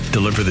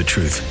 Deliver the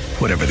Truth,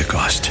 Whatever the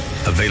Cost.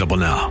 Available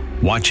now.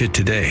 Watch it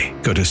today.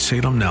 Go to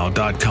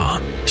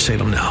salemnow.com.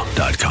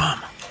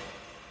 salemnow.com.